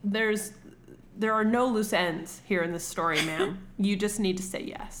 There are no loose ends here in this story, ma'am. You just need to say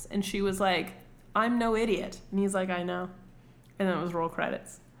yes. And she was like, I'm no idiot. And he's like, I know. And then it was roll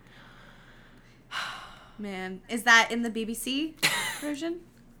credits. Man, is that in the BBC version?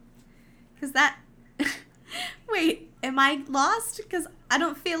 Because that... Wait, am I lost? Because I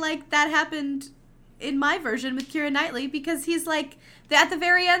don't feel like that happened in my version with Keira Knightley, because he's like, at the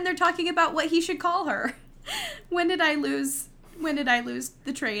very end, they're talking about what he should call her. When did I lose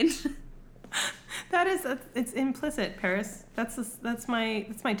the train? It's implicit, Paris. That's my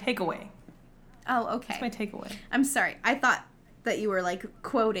takeaway. Oh, okay. That's my takeaway. I'm sorry. I thought that you were like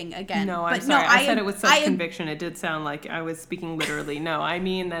quoting again. No, I'm sorry. I said it with such conviction. It did sound like I was speaking literally. No, I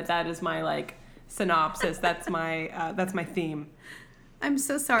mean that is my like synopsis. That's my theme. I'm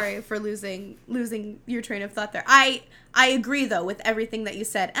so sorry for losing your train of thought there. I agree though with everything that you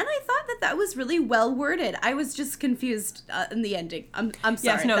said, and I thought that was really well worded. I was just confused in the ending. I'm sorry.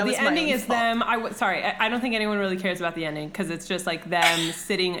 Yes, no, the ending is fault. them. I don't think anyone really cares about the ending because it's just like them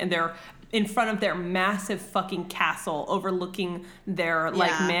sitting and they're in front of their massive fucking castle overlooking their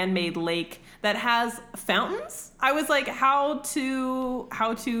like man-made lake that has fountains. I was like, how to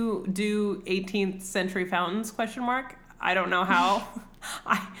do 18th century fountains? ? I don't know how.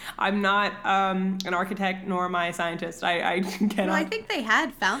 I'm not an architect nor am I a scientist. I cannot. Well, I think they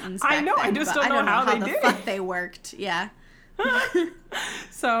had fountains back I know. then, I just don't know how they did fuck it. they worked. Yeah.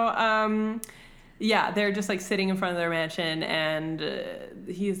 So, yeah, they're just like sitting in front of their mansion, and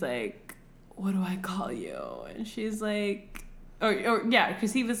he's like, "What do I call you?" And she's like, "Or yeah,"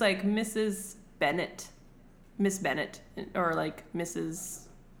 because he was like Mrs. Bennett, Miss Bennett, or like Mrs.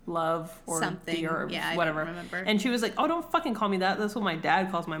 Love or something, or yeah, whatever. I don't remember. And she was like, "Oh, don't fucking call me that. That's what my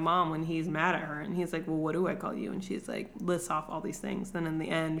dad calls my mom when he's mad at her." And he's like, "Well, what do I call you?" And she's like, lists off all these things. Then in the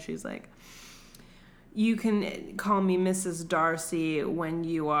end, she's like, "You can call me Mrs. Darcy when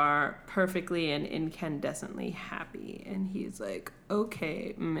you are perfectly and incandescently happy." And he's like,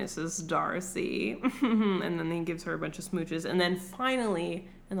 "Okay, Mrs. Darcy." And then he gives her a bunch of smooches. And then finally,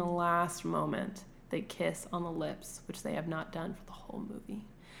 in the last moment, they kiss on the lips, which they have not done for the whole movie.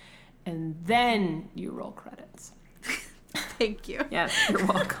 And then you roll credits. Thank you. Yes, you're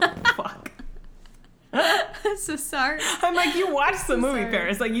welcome. Fuck. I'm so sorry. I'm like, you watched the movie, sorry.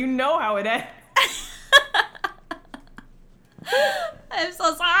 Paris. Like, you know how it ends. I'm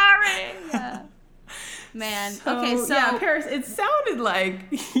so sorry. Yeah. Man. Okay, so yeah, Paris, it sounded like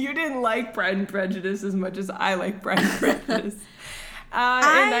you didn't like Pride and Prejudice as much as I like Pride and Prejudice.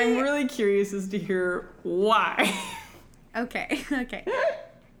 And I'm really curious as to hear why. Okay.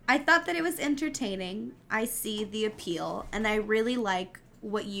 I thought that it was entertaining. I see the appeal, and I really like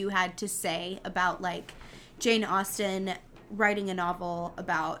what you had to say about like Jane Austen writing a novel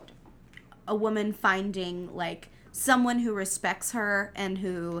about a woman finding like someone who respects her and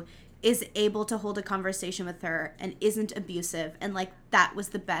who is able to hold a conversation with her and isn't abusive, and like that was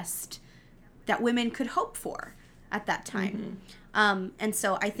the best that women could hope for at that time. And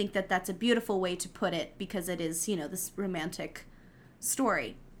so I think that that's a beautiful way to put it, because it is, you know, this romantic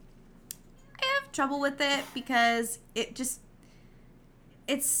story. I have trouble with it because it just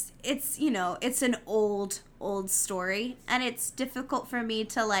it's you know, it's an old story, and it's difficult for me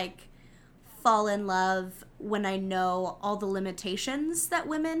to like fall in love when I know all the limitations that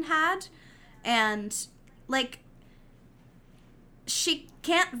women had. And like, she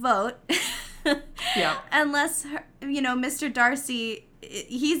can't vote Yeah. unless her, you know, Mr. Darcy,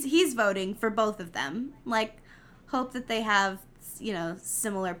 he's voting for both of them. Like, hope that they have, you know,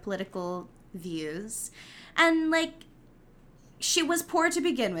 similar political views. And like, she was poor to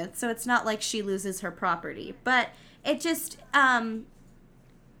begin with, so it's not like she loses her property, but it just I'm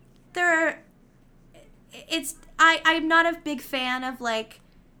not a big fan of like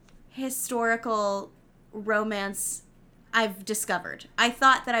historical romance. I've discovered. I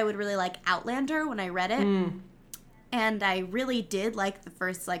thought that I would really like Outlander when I read it. And I really did like the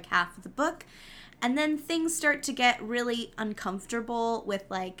first like half of the book. And then things start to get really uncomfortable with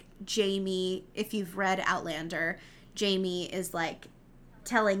like Jamie. If you've read Outlander, Jamie is like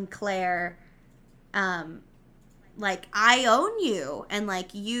telling Claire, like, I own you, and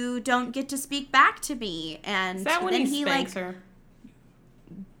like you don't get to speak back to me. And Is that when then he spanks like, her?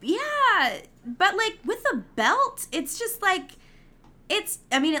 yeah, but like with a belt, it's just like, it's,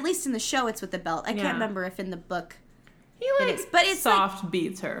 I mean, at least in the show it's with the belt. I can't remember if in the book He like but it's soft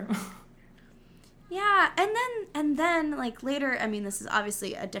beats her. yeah, and then like later, I mean, this is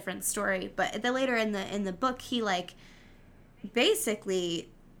obviously a different story, but later in the book, he like basically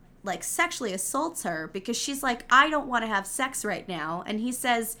like sexually assaults her because she's like, I don't want to have sex right now, and he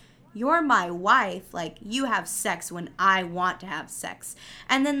says, you're my wife, like you have sex when I want to have sex.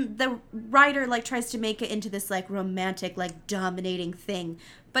 And then the writer like tries to make it into this like romantic, like dominating thing,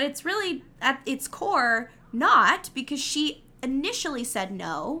 but it's really at its core not, because she initially said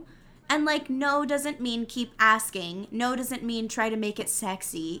no. And, like, no doesn't mean keep asking. No doesn't mean try to make it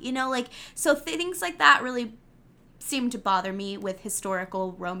sexy. You know, like, so things like that really seem to bother me with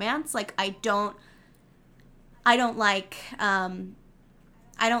historical romance. Like, I don't like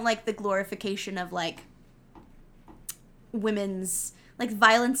the glorification of, like, women's, like,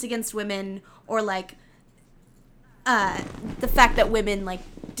 violence against women, or, like, the fact that women, like,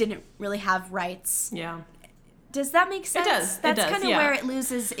 didn't really have rights. Yeah. Does that make sense? It does. That's kind of where it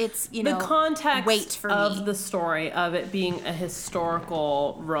loses its, you know, the context weight for of me. the story of it being a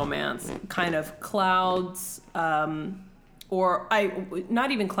historical romance kind of clouds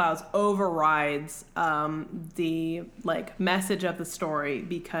not even clouds, overrides the like message of the story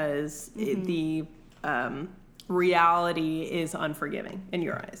because the reality is unforgiving in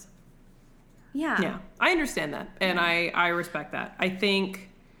your eyes. Yeah, I understand that, and I respect that. I think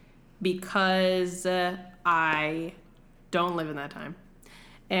because I don't live in that time,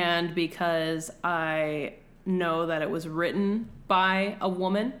 and because I know that it was written by a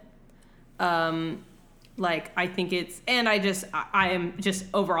woman, like, I think I am just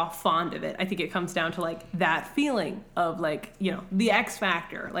overall fond of it. I think it comes down to, like, that feeling of, like, you know, the X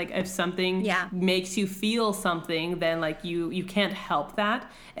factor. Like, if something makes you feel something, then, like, you can't help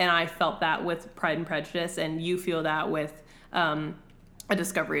that. And I felt that with Pride and Prejudice, and you feel that with A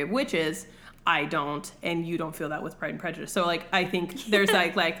Discovery of Witches. I don't, and you don't feel that with Pride and Prejudice. So, like, I think there's,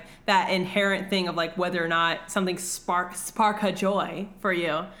 like that inherent thing of, like, whether or not something spark a joy for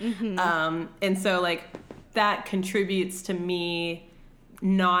you. And so, like, that contributes to me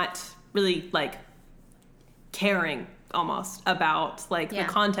not really, like, caring almost about, like, the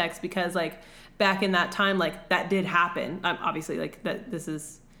context, because, like, back in that time, like, that did happen. Obviously, like, that this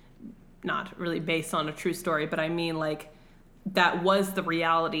is not really based on a true story, but I mean, like, that was the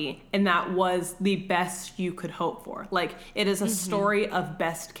reality, and that was the best you could hope for. Like, it is a story of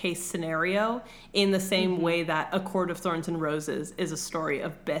best case scenario in the same way that A Court of Thorns and Roses is a story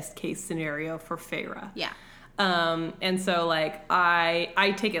of best case scenario for Feyre. Yeah. And so, like,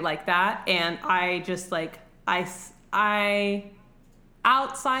 I take it like that, and I just, like, I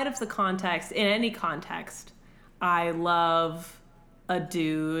outside of the context, in any context, I love a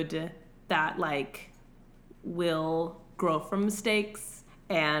dude that, like, will grow from mistakes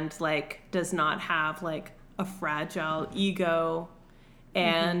and, like, does not have, like, a fragile ego.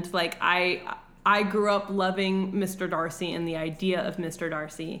 And like, I grew up loving Mr. Darcy and the idea of Mr.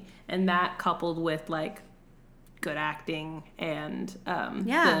 Darcy, and that coupled with, like, good acting and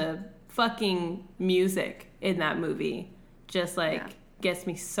the fucking music in that movie just, like, gets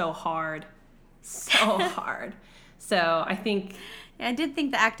me so hard. So I think I did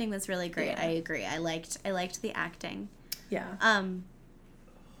think the acting was really great. I agree. I liked the acting. Yeah.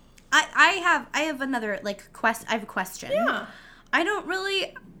 I have another, like, I have a question. Yeah. I don't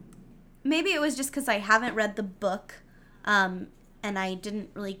really, maybe it was just because I haven't read the book, and I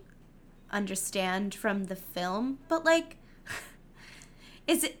didn't really understand from the film, but, like,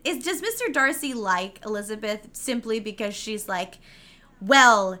 does Mr. Darcy like Elizabeth simply because she's like,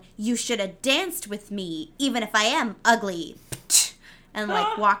 well, you should have danced with me even if I am ugly, and,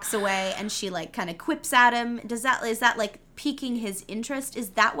 like, walks away, and she, like, kind of quips at him? Is that like piquing his interest?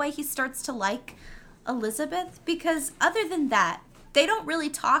 Is that why he starts to like Elizabeth? Because other than that, they don't really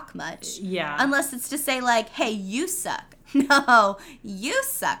talk much. Yeah. Unless it's to say, like, hey, you suck. No, you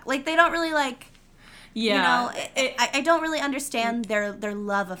suck. Like, they don't really, like, you know, I don't really understand their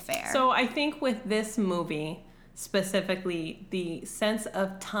love affair. So I think with this movie, specifically, the sense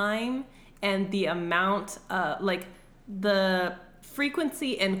of time and the amount, like, the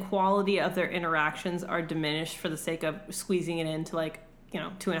frequency and quality of their interactions are diminished for the sake of squeezing it into, like, you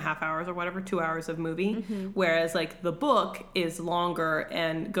know, 2.5 hours or whatever, 2 hours of movie. Whereas, like, the book is longer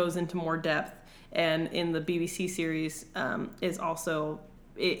and goes into more depth. And in the BBC series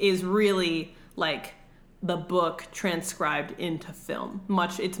is really, like, the book transcribed into film.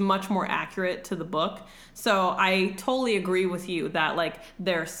 It's much more accurate to the book. So I totally agree with you that, like,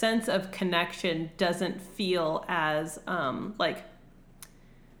 their sense of connection doesn't feel as, like,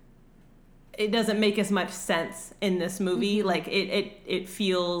 it doesn't make as much sense in this movie. Like, it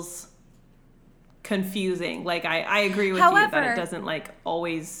feels confusing. Like, I agree with you that it doesn't, like,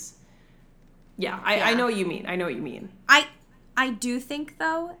 always. I know what you mean. I do think,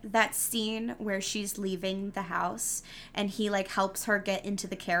 though, that scene where she's leaving the house and he, like, helps her get into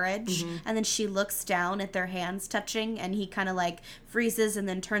the carriage, and then she looks down at their hands touching, and he kind of, like, freezes and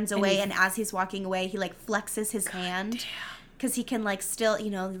then turns away, and as he's walking away, he, like, flexes his hand. Because he can, like, still,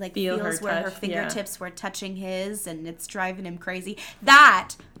 you know, like, feels where her fingertips were touching his, and it's driving him crazy.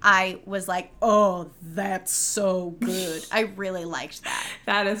 That, I was like, oh, that's so good. I really liked that.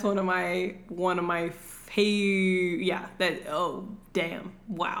 That is one of my oh, damn,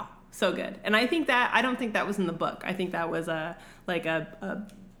 wow, so good. And I don't think that was in the book. I think that was a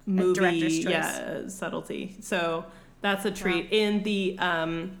movie, director's choice. Subtlety. So that's a treat. Wow. In the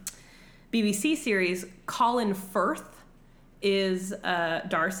BBC series, Colin Firth plays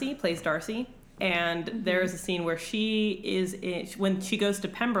Darcy, and there's a scene where when she goes to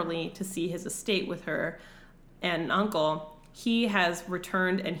Pemberley to see his estate with her and an uncle, he has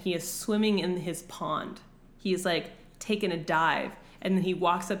returned and he is swimming in his pond. He's, like, taken a dive, and then he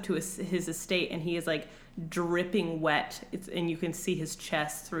walks up to his estate, and he is like dripping wet. And you can see his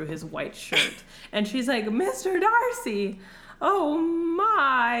chest through his white shirt. And she's like, Mr. Darcy, oh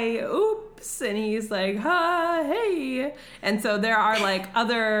my, oops. And he's like, hey. And so there are like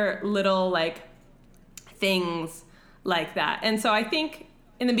other little like things like that. And so I think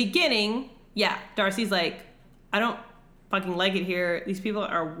in the beginning, yeah, Darcy's like, I don't fucking like it here. These people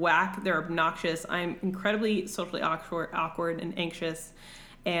are whack. They're obnoxious. I'm incredibly socially awkward and anxious.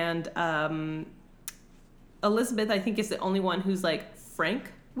 And Elizabeth, I think, is the only one who's like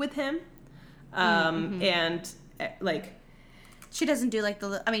frank with him. And like, she doesn't do like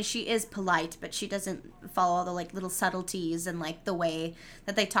she is polite, but she doesn't follow all the like little subtleties and like the way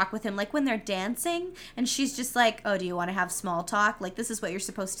that they talk with him, like when they're dancing, and she's just like, oh, do you want to have small talk? Like, this is what you're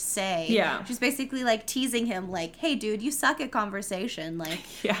supposed to say. Yeah. She's basically like teasing him, like, hey dude, you suck at conversation. Like,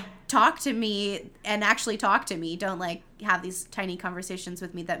 yeah, talk to me and actually talk to me. Don't like have these tiny conversations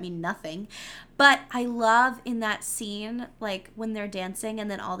with me that mean nothing. But I love in that scene, like when they're dancing and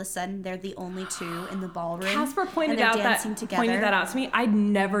then all of a sudden they're the only two in the ballroom. Casper pointed that out to me. I'd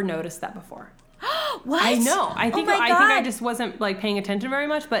never noticed that before. What? I know. I think oh my God. I think I just wasn't like paying attention very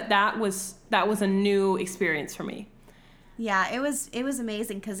much, but that was a new experience for me. Yeah, it was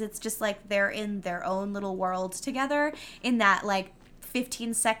amazing because it's just like they're in their own little world together in that like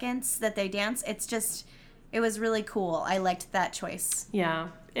 15 seconds that they dance. It was really cool. I liked that choice. Yeah.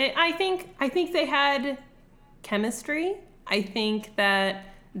 I think they had chemistry. I think that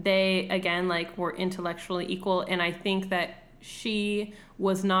they, again, like were intellectually equal, and I think that she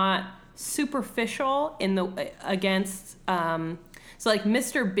was not superficial in the against so like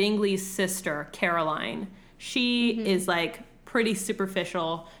Mr. Bingley's sister, Caroline, she is like pretty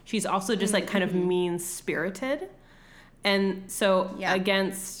superficial. She's also just like kind of mean-spirited. And so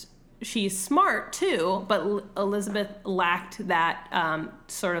against, she's smart too, but Elizabeth lacked that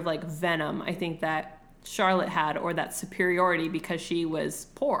sort of like venom, I think, that Charlotte had, or that superiority because she was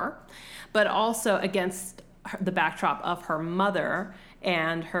poor, but also against the backdrop of her mother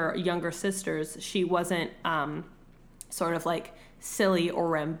and her younger sisters, she wasn't sort of like silly or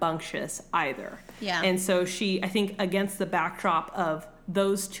rambunctious either. Yeah. And so I think against the backdrop of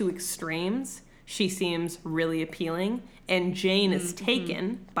those two extremes, she seems really appealing. And Jane is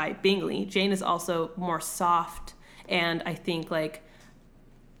taken by Bingley. Jane is also more soft, and I think like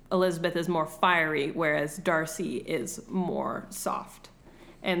Elizabeth is more fiery, whereas Darcy is more soft.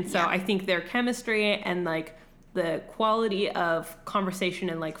 And so I think their chemistry and like the quality of conversation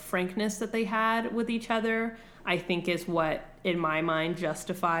and like frankness that they had with each other, I think is what in my mind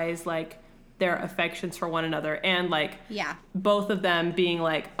justifies like their affections for one another, and like both of them being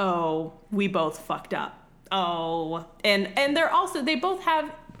like, oh, we both fucked up. Oh, and they both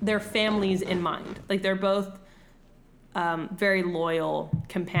have their families in mind. Like they're both very loyal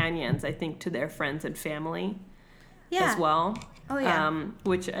companions, I think, to their friends and family as well. Oh yeah.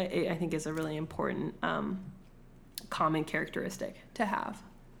 Which I think is a really important common characteristic to have.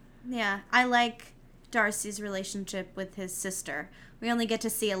 Yeah, I like Darcy's relationship with his sister. We only get to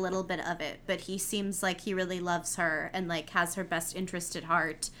see a little bit of it, but he seems like he really loves her and like has her best interest at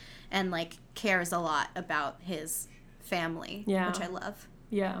heart and like cares a lot about his family, which I love.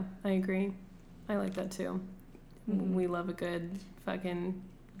 Yeah, I agree. I like that too. We love a good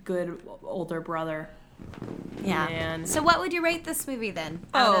older brother. Yeah. Man. So what would you rate this movie then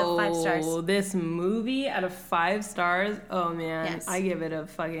out of 5 stars? Oh, this movie out of 5 stars? Oh man, yes. I give it a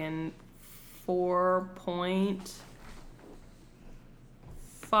fucking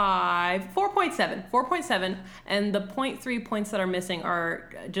 4.7, and the 0.3 points that are missing are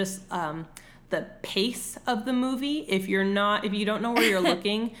just the pace of the movie. If you don't know where you're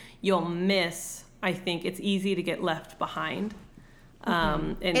looking, you'll miss. I think it's easy to get left behind.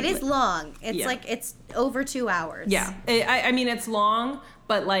 And it is long. It's like it's over 2 hours. Yeah, I mean it's long,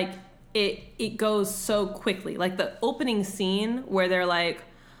 but like it goes so quickly. Like the opening scene where they're like,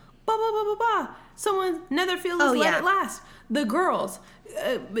 ba ba ba ba ba, someone Netherfield has let it last. The girls,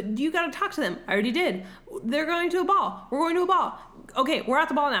 but you got to talk to them. I already did. They're going to a ball. We're going to a ball. Okay, we're at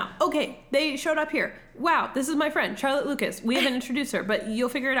the ball now. Okay, they showed up here. Wow, this is my friend, Charlotte Lucas. We haven't introduced her, but you'll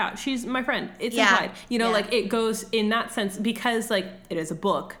figure it out. She's my friend. It's implied. Like it goes in that sense because like it is a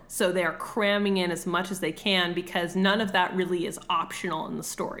book. So they are cramming in as much as they can because none of that really is optional in the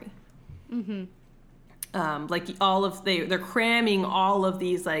story. Mm-hmm. They're cramming all of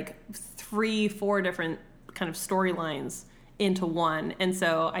these like 3-4 different kind of storylines into one. And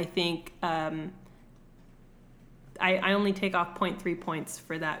so I think I only take off 0.3 points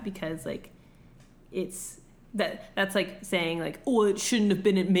for that because like that's like saying like, oh, it shouldn't have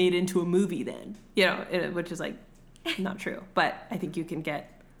been made into a movie then, which is like not true. But I think you can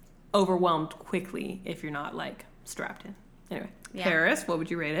get overwhelmed quickly if you're not like strapped in. Anyway, Yeah. Paris, what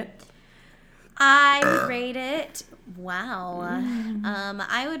would you rate it? I would rate it,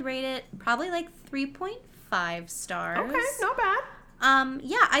 I would rate it probably like 3.5 stars. Okay, not bad.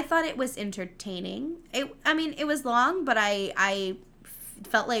 Yeah, I thought it was entertaining. It was long, but I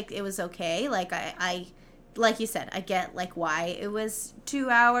felt like it was okay. Like I like you said, I get like why it was 2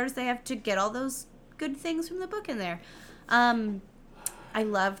 hours. They have to get all those good things from the book in there. I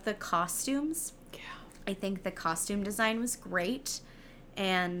love the costumes. Yeah. I think the costume design was great,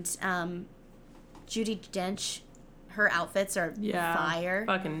 and Judi Dench, her outfits are fire.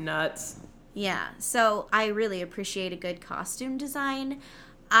 Fucking nuts. Yeah, so I really appreciate a good costume design.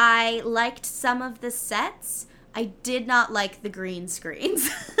 I liked some of the sets. I did not like the green screens.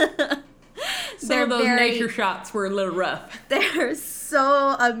 Some of those nature shots were a little rough. They're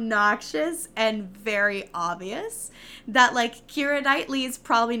so obnoxious and very obvious that, like, Keira Knightley is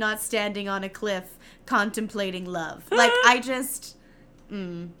probably not standing on a cliff contemplating love. Like, I just...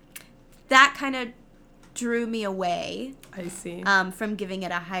 that kind of drew me away. I see. From giving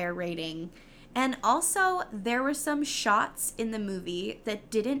it a higher rating. And also, there were some shots in the movie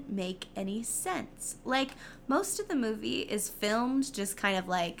that didn't make any sense. Like, most of the movie is filmed just kind of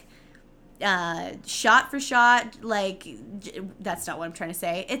like shot for shot. Like, that's not what I'm trying to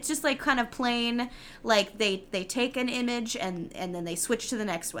say. It's just like kind of plain, like they take an image and then they switch to the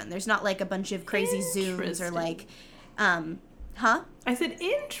next one. There's not like a bunch of crazy zooms or like, I said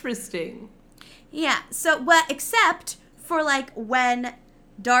interesting. Yeah, so, well, except for, like, when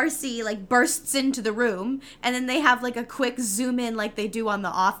Darcy, like, bursts into the room, and then they have, like, a quick zoom in like they do on The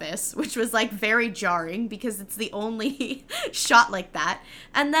Office, which was, like, very jarring, because it's the only shot like that.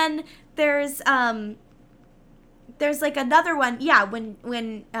 And then there's like, another one,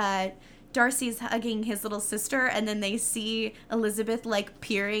 when Darcy's hugging his little sister, and then they see Elizabeth, like,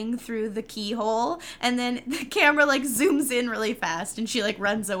 peering through the keyhole, and then the camera, like, zooms in really fast, and she, like,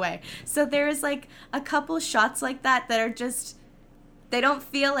 runs away. So there's, like, a couple shots like that are just, they don't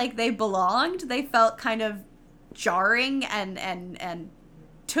feel like they belonged. They felt kind of jarring and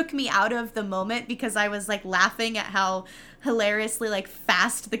took me out of the moment, because I was, like, laughing at how hilariously, like,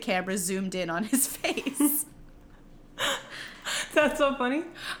 fast the camera zoomed in on his face. That's so funny.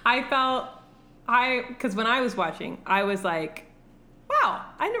 Because when I was watching, I was like, wow,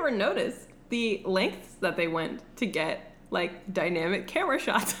 I never noticed the lengths that they went to get, like, dynamic camera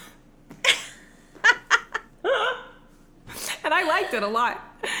shots. And I liked it a lot.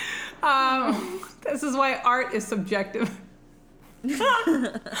 This is why art is subjective.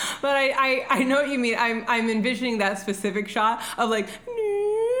 But I know what you mean. I'm envisioning that specific shot of, like,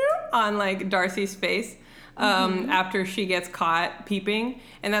 on, like, Darcy's face. After she gets caught peeping,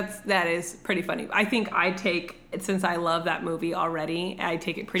 and that is pretty funny. I think since I love that movie already, I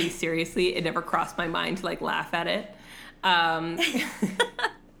take it pretty seriously. It never crossed my mind to, like, laugh at it. And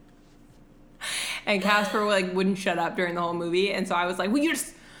Casper, like, wouldn't shut up during the whole movie, and so I was like, will you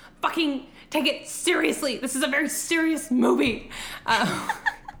just fucking take it seriously? This is a very serious movie.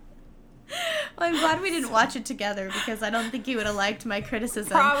 Well, I'm glad we didn't watch it together, because I don't think you would have liked my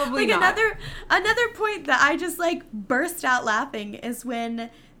criticism. Probably like, not. Another point that I just, like, burst out laughing is when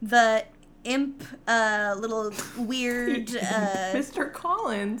the imp, little weird, Mr.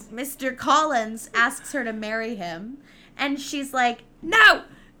 Collins asks her to marry him, and she's like, no!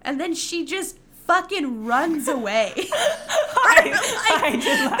 And then she just fucking runs away. I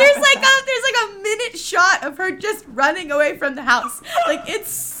did laugh. There's like a minute shot of her just running away from the house. Like, it's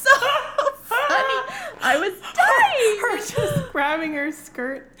so funny. I was dying. Her just grabbing her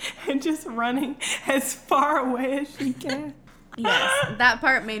skirt and just running as far away as she can. Yes, that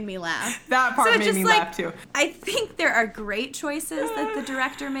part made me laugh. That part made me laugh too. I think there are great choices that the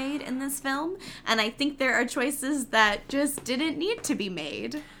director made in this film, and I think there are choices that just didn't need to be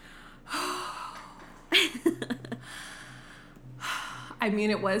made. I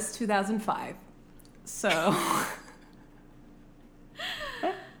mean, it was 2005, so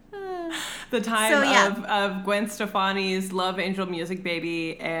the time of Gwen Stefani's Love Angel Music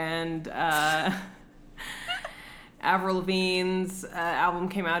Baby and Avril Lavigne's album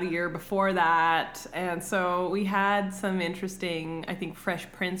came out a year before that, and so we had some interesting, I think Fresh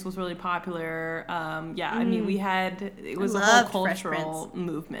Prince was really popular. I mean, it was a whole cultural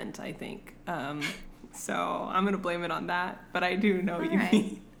movement, I think. So I'm going to blame it on that, but I do know what you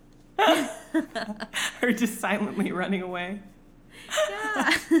mean. Her just silently running away.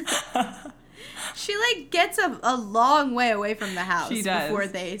 Yeah. She, like, gets a long way away from the house before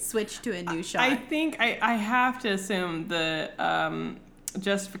they switch to a new shot. I think I have to assume the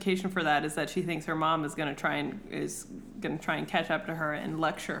justification for that is that she thinks her mom is going to try and catch up to her and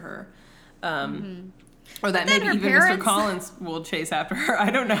lecture her. Or that maybe even Mr. Collins will chase after her. I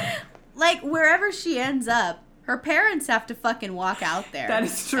don't know. Like, wherever she ends up, her parents have to fucking walk out there. That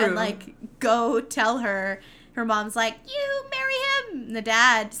is true. And, like, go tell her. Her mom's like, you marry him. And the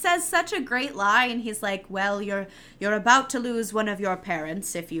dad says such a great line. He's like, well, you're about to lose one of your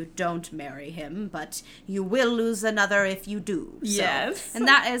parents if you don't marry him, but you will lose another if you do. Yes. So, and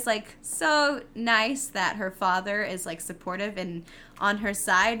that is, like, so nice that her father is, like, supportive and on her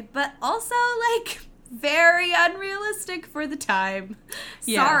side, but also, like, very unrealistic for the time.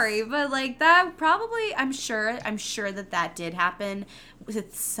 Yes. Sorry, but, like, that probably, I'm sure that did happen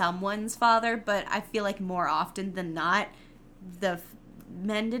with someone's father, but I feel like more often than not, the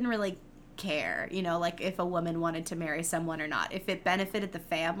men didn't really care, you know, like if a woman wanted to marry someone or not. If it benefited the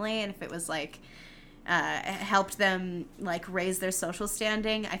family and if it was like helped them like raise their social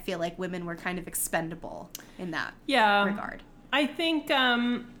standing, I feel like women were kind of expendable in that regard. I think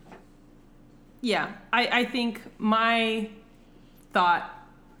I think my thought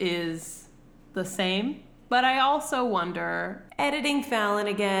is the same, but I also wonder. Editing Fallon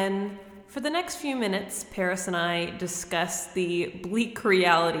again. For the next few minutes, Paris and I discuss the bleak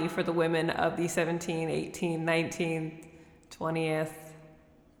reality for the women of the 17th, 18th, 19th, 20th,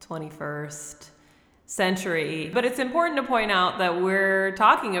 21st century. But it's important to point out that we're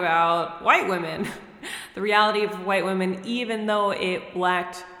talking about white women. The reality of white women, even though it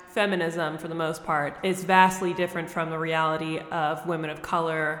lacked feminism for the most part, is vastly different from the reality of women of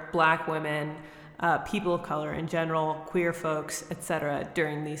color, black women, people of color in general, queer folks, etc.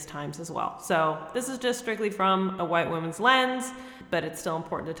 during these times as well. So this is just strictly from a white woman's lens, but it's still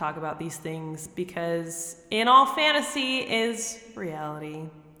important to talk about these things because in all fantasy is reality.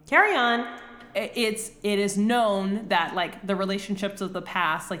 Carry on. It is known that like the relationships of the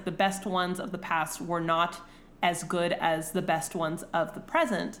past, like the best ones of the past were not as good as the best ones of the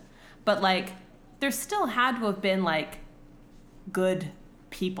present, but like there still had to have been like good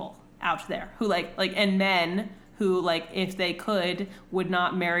people out there who like and men who like if they could would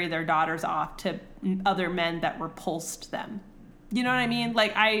not marry their daughters off to other men that repulsed them. You know what I mean?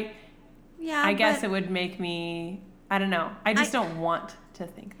 Like I guess it would make me, I don't know. I just don't want to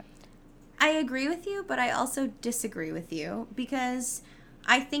think that. I agree with you, but I also disagree with you because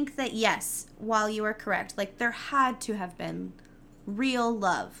I think that yes, while you are correct, like there had to have been real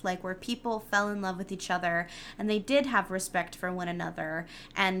love, like where people fell in love with each other and they did have respect for one another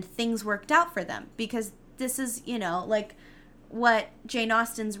and things worked out for them, because this is, you know, like what Jane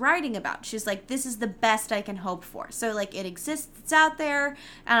Austen's writing about. She's like, this is the best I can hope for. So like it exists, it's out there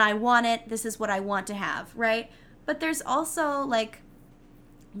and I want it. This is what I want to have, right? But there's also like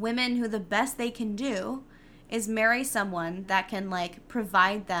women who the best they can do is marry someone that can like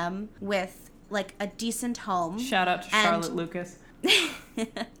provide them with like a decent home. Shout out to Charlotte Lucas.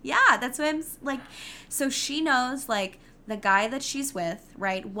 Yeah, that's what I'm like. So she knows like the guy that she's with,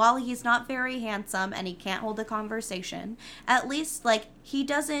 right, while he's not very handsome and he can't hold a conversation, at least like he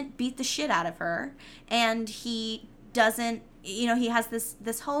doesn't beat the shit out of her, and he doesn't, you know, he has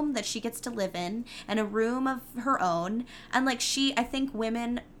this home that she gets to live in and a room of her own, and like I think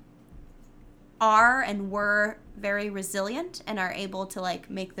women are and were very resilient and are able to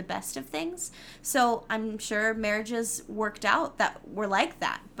like make the best of things. So I'm sure marriages worked out that were like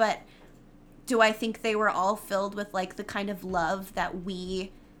that. But do I think they were all filled with like the kind of love that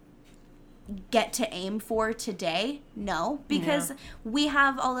we get to aim for today? No, because we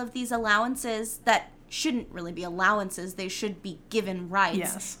have all of these allowances that shouldn't really be allowances. They should be given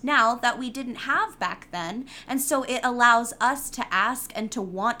rights now that we didn't have back then. And so it allows us to ask and to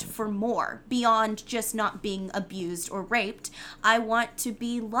want for more beyond just not being abused or raped. I want to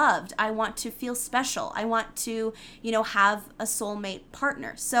be loved. I want to feel special. I want to, you know, have a soulmate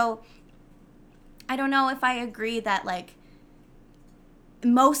partner. So I don't know if I agree that like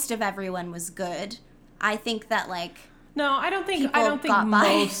most of everyone was good. I think that like no, I don't think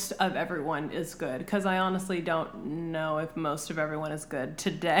most of everyone is good, because I honestly don't know if most of everyone is good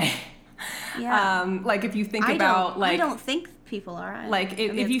today. Yeah. Like if you think about like I don't think people are. Like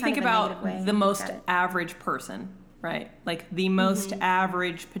if you think about the most average person, right? Like the most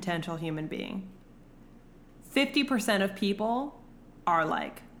average potential human being. 50% of people are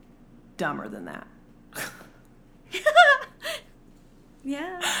like dumber than that.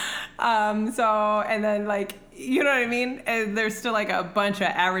 Yeah. So, and then like, you know what I mean? And there's still like a bunch of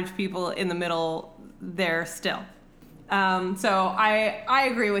average people in the middle there still. So I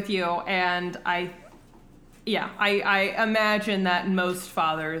agree with you, and I imagine that most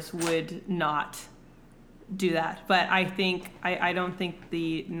fathers would not do that. But I think I don't think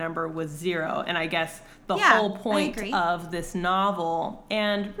the number was 0. And I guess the whole point of this novel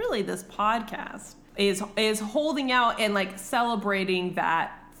and really this podcast is holding out and like celebrating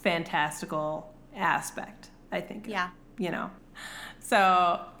that fantastical aspect, I think. Yeah. You know. So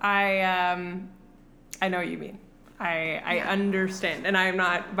I know what you mean. I understand. And I'm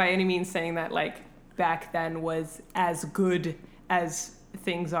not by any means saying that like back then was as good as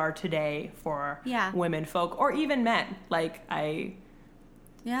things are today for women folk or even men. Like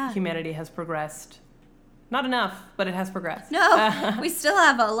humanity has progressed. Not enough, but it has progressed. No, we still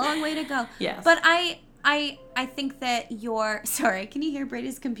have a long way to go. Yes. But I think that sorry, can you hear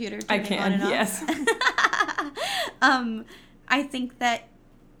Brady's computer turning on and off? Yes. I think that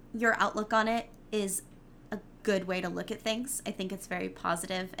your outlook on it is a good way to look at things. I think it's very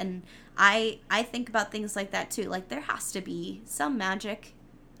positive, and I think about things like that too. Like there has to be some magic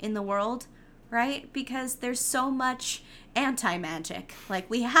in the world, right? Because there's so much anti-magic. Like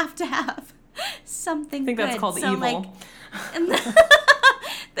we have to have something good. I think that's called evil. Like,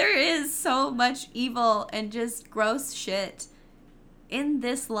 there is so much evil and just gross shit in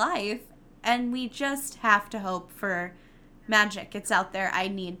this life, and we just have to hope for magic. It's out there. I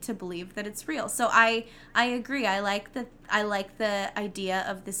need to believe that it's real. So I agree. I like the idea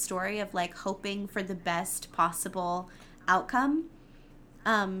of this story of like hoping for the best possible outcome.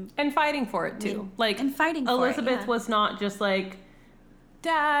 And fighting for it too. And fighting for Elizabeth it, was not just like,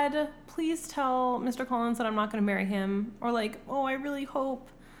 Dad, please tell Mr. Collins that I'm not going to marry him. Or like, oh, I really hope.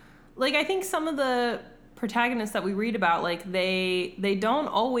 Like, I think some of the protagonists that we read about, like, they don't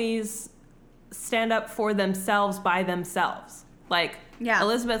always stand up for themselves by themselves. Like,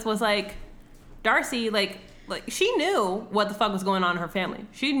 Elizabeth was like, Darcy, like she knew what the fuck was going on in her family.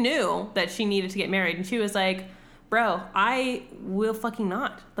 She knew that she needed to get married. And she was like, bro, I will fucking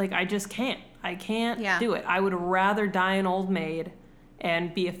not. Like, I just can't. I can't do it. I would rather die an old maid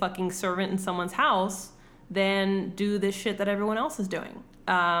and be a fucking servant in someone's house than do this shit that everyone else is doing.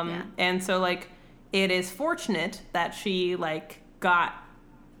 And so, like, it is fortunate that she, like, got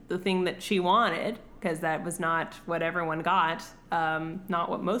the thing that she wanted, because that was not what everyone got, not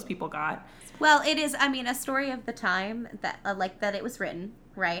what most people got. Well, it is, I mean, a story of the time that, that it was written,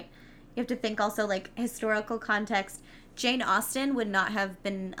 right? You have to think also, like, historical context. Jane Austen would not have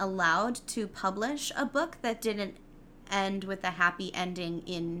been allowed to publish a book that didn't end with a happy ending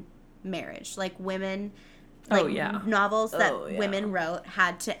in marriage. Like, women, novels that women wrote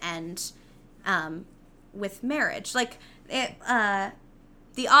had to end with marriage. Like,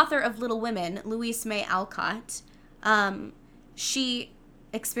 the author of Little Women, Louise May Alcott, she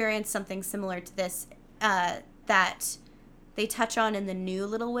experienced something similar to this that they touch on in the new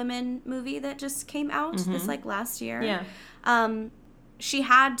Little Women movie that just came out this like last year. Yeah. She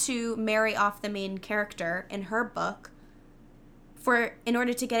had to marry off the main character in her book in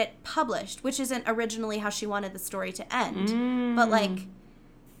order to get it published, which isn't originally how she wanted the story to end. But like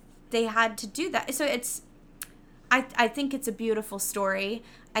they had to do that. So I think it's a beautiful story.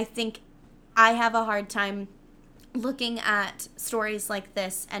 I think I have a hard time looking at stories like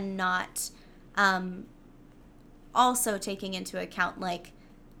this and not also taking into account like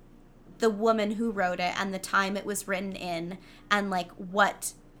the woman who wrote it and the time it was written in and like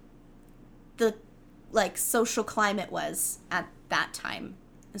what the like social climate was at that time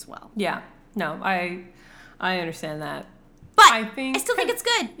as well. Yeah. No, I understand that. But I still think it's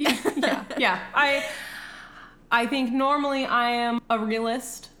good. Yeah. I think normally I am a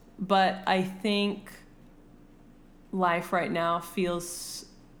realist, but I think life right now feels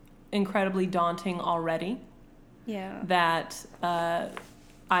incredibly daunting already. Yeah. That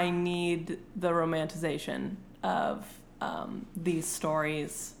I need the romanticization of these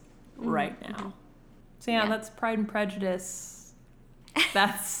stories right now. So that's Pride and Prejudice.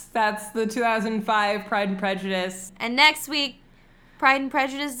 That's the 2005 Pride and Prejudice. And next week, Pride and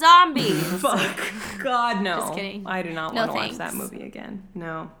Prejudice Zombies. Fuck. God, no. Just kidding. I do not want to watch that movie again.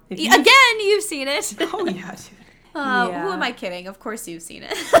 No. Again, you've seen it. Oh, yeah, dude. Who am I kidding? Of course you've seen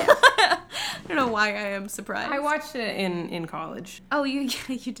it. I don't know why I am surprised. I watched it in college. Oh, you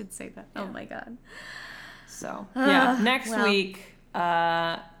did say that. Yeah. Oh, my God. So, next week,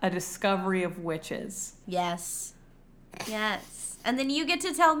 A Discovery of Witches. Yes. And then you get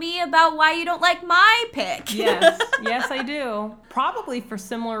to tell me about why you don't like my pick. Yes, I do. Probably for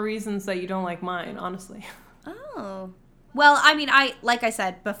similar reasons that you don't like mine, honestly. Oh. Well, I mean, like I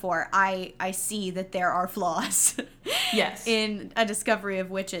said before, I see that there are flaws. Yes. In A Discovery of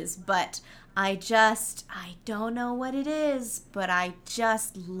Witches, but I don't know what it is, but I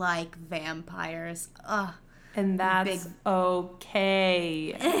just like vampires. Ugh. And that's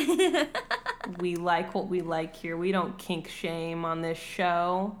okay. We like what we like here. We don't kink shame on this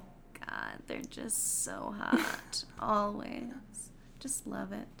show. God, they're just so hot. Always. Just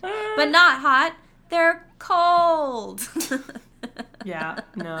love it. But not hot. They're cold. Yeah,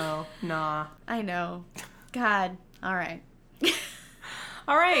 no, nah. I know. God. All right.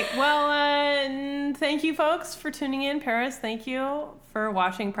 All right. Well, thank you, folks, for tuning in. Paris, thank you for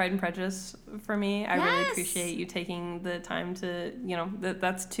watching Pride and Prejudice for me. I really appreciate you taking the time to,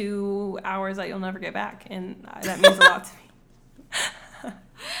 that's 2 hours that you'll never get back. And that means a lot to me.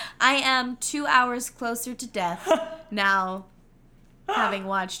 I am 2 hours closer to death now, having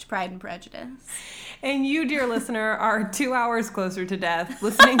watched Pride and Prejudice. And you, dear listener, are 2 hours closer to death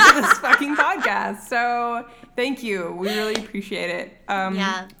listening to this fucking podcast. So thank you. We really appreciate it.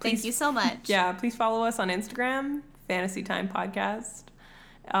 Thank you so much. Yeah, please follow us on Instagram, Fantasy Time Podcast,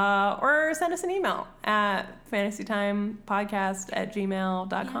 or send us an email at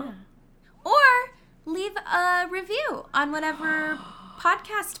fantasytimepodcast@gmail.com. Yeah. Or leave a review on whatever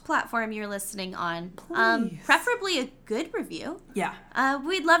podcast platform you're listening on. Preferably a good review. Yeah.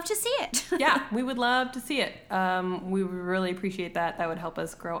 We'd love to see it. Yeah, we would love to see it. We would really appreciate that. That would help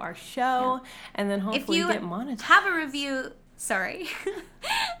us grow our show and then hopefully get monetized. If you have a review, sorry.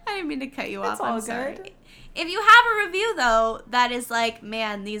 I didn't mean to cut you off. All I'm good. sorry. If you have a review, though, that is like,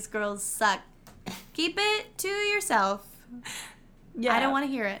 man, these girls suck, keep it to yourself. Yeah. I don't want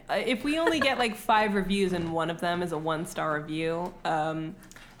to hear it. If we only get like 5 reviews and one of them is a 1-star review,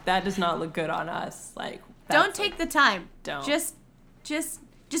 that does not look good on us. Like, don't take the time. Don't. Just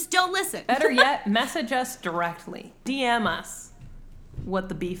don't listen. Better yet, message us directly. DM us what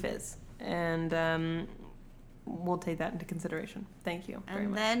the beef is. And we'll take that into consideration. Thank you very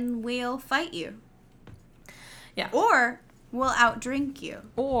much. And then we'll fight you. Yeah. Or we'll outdrink you.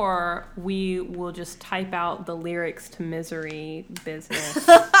 Or we will just type out the lyrics to Misery Business.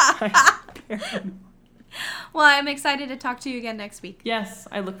 Well, I'm excited to talk to you again next week. Yes,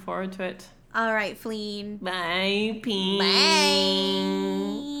 I look forward to it. All right, Fleen. Bye, Pete. Bye.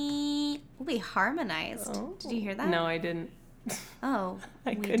 We harmonized. Oh. Did you hear that? No, I didn't. Oh,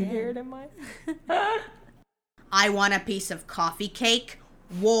 I couldn't hear it in mine. I want a piece of coffee cake,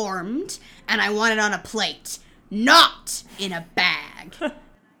 warmed, and I want it on a plate, not in a bag.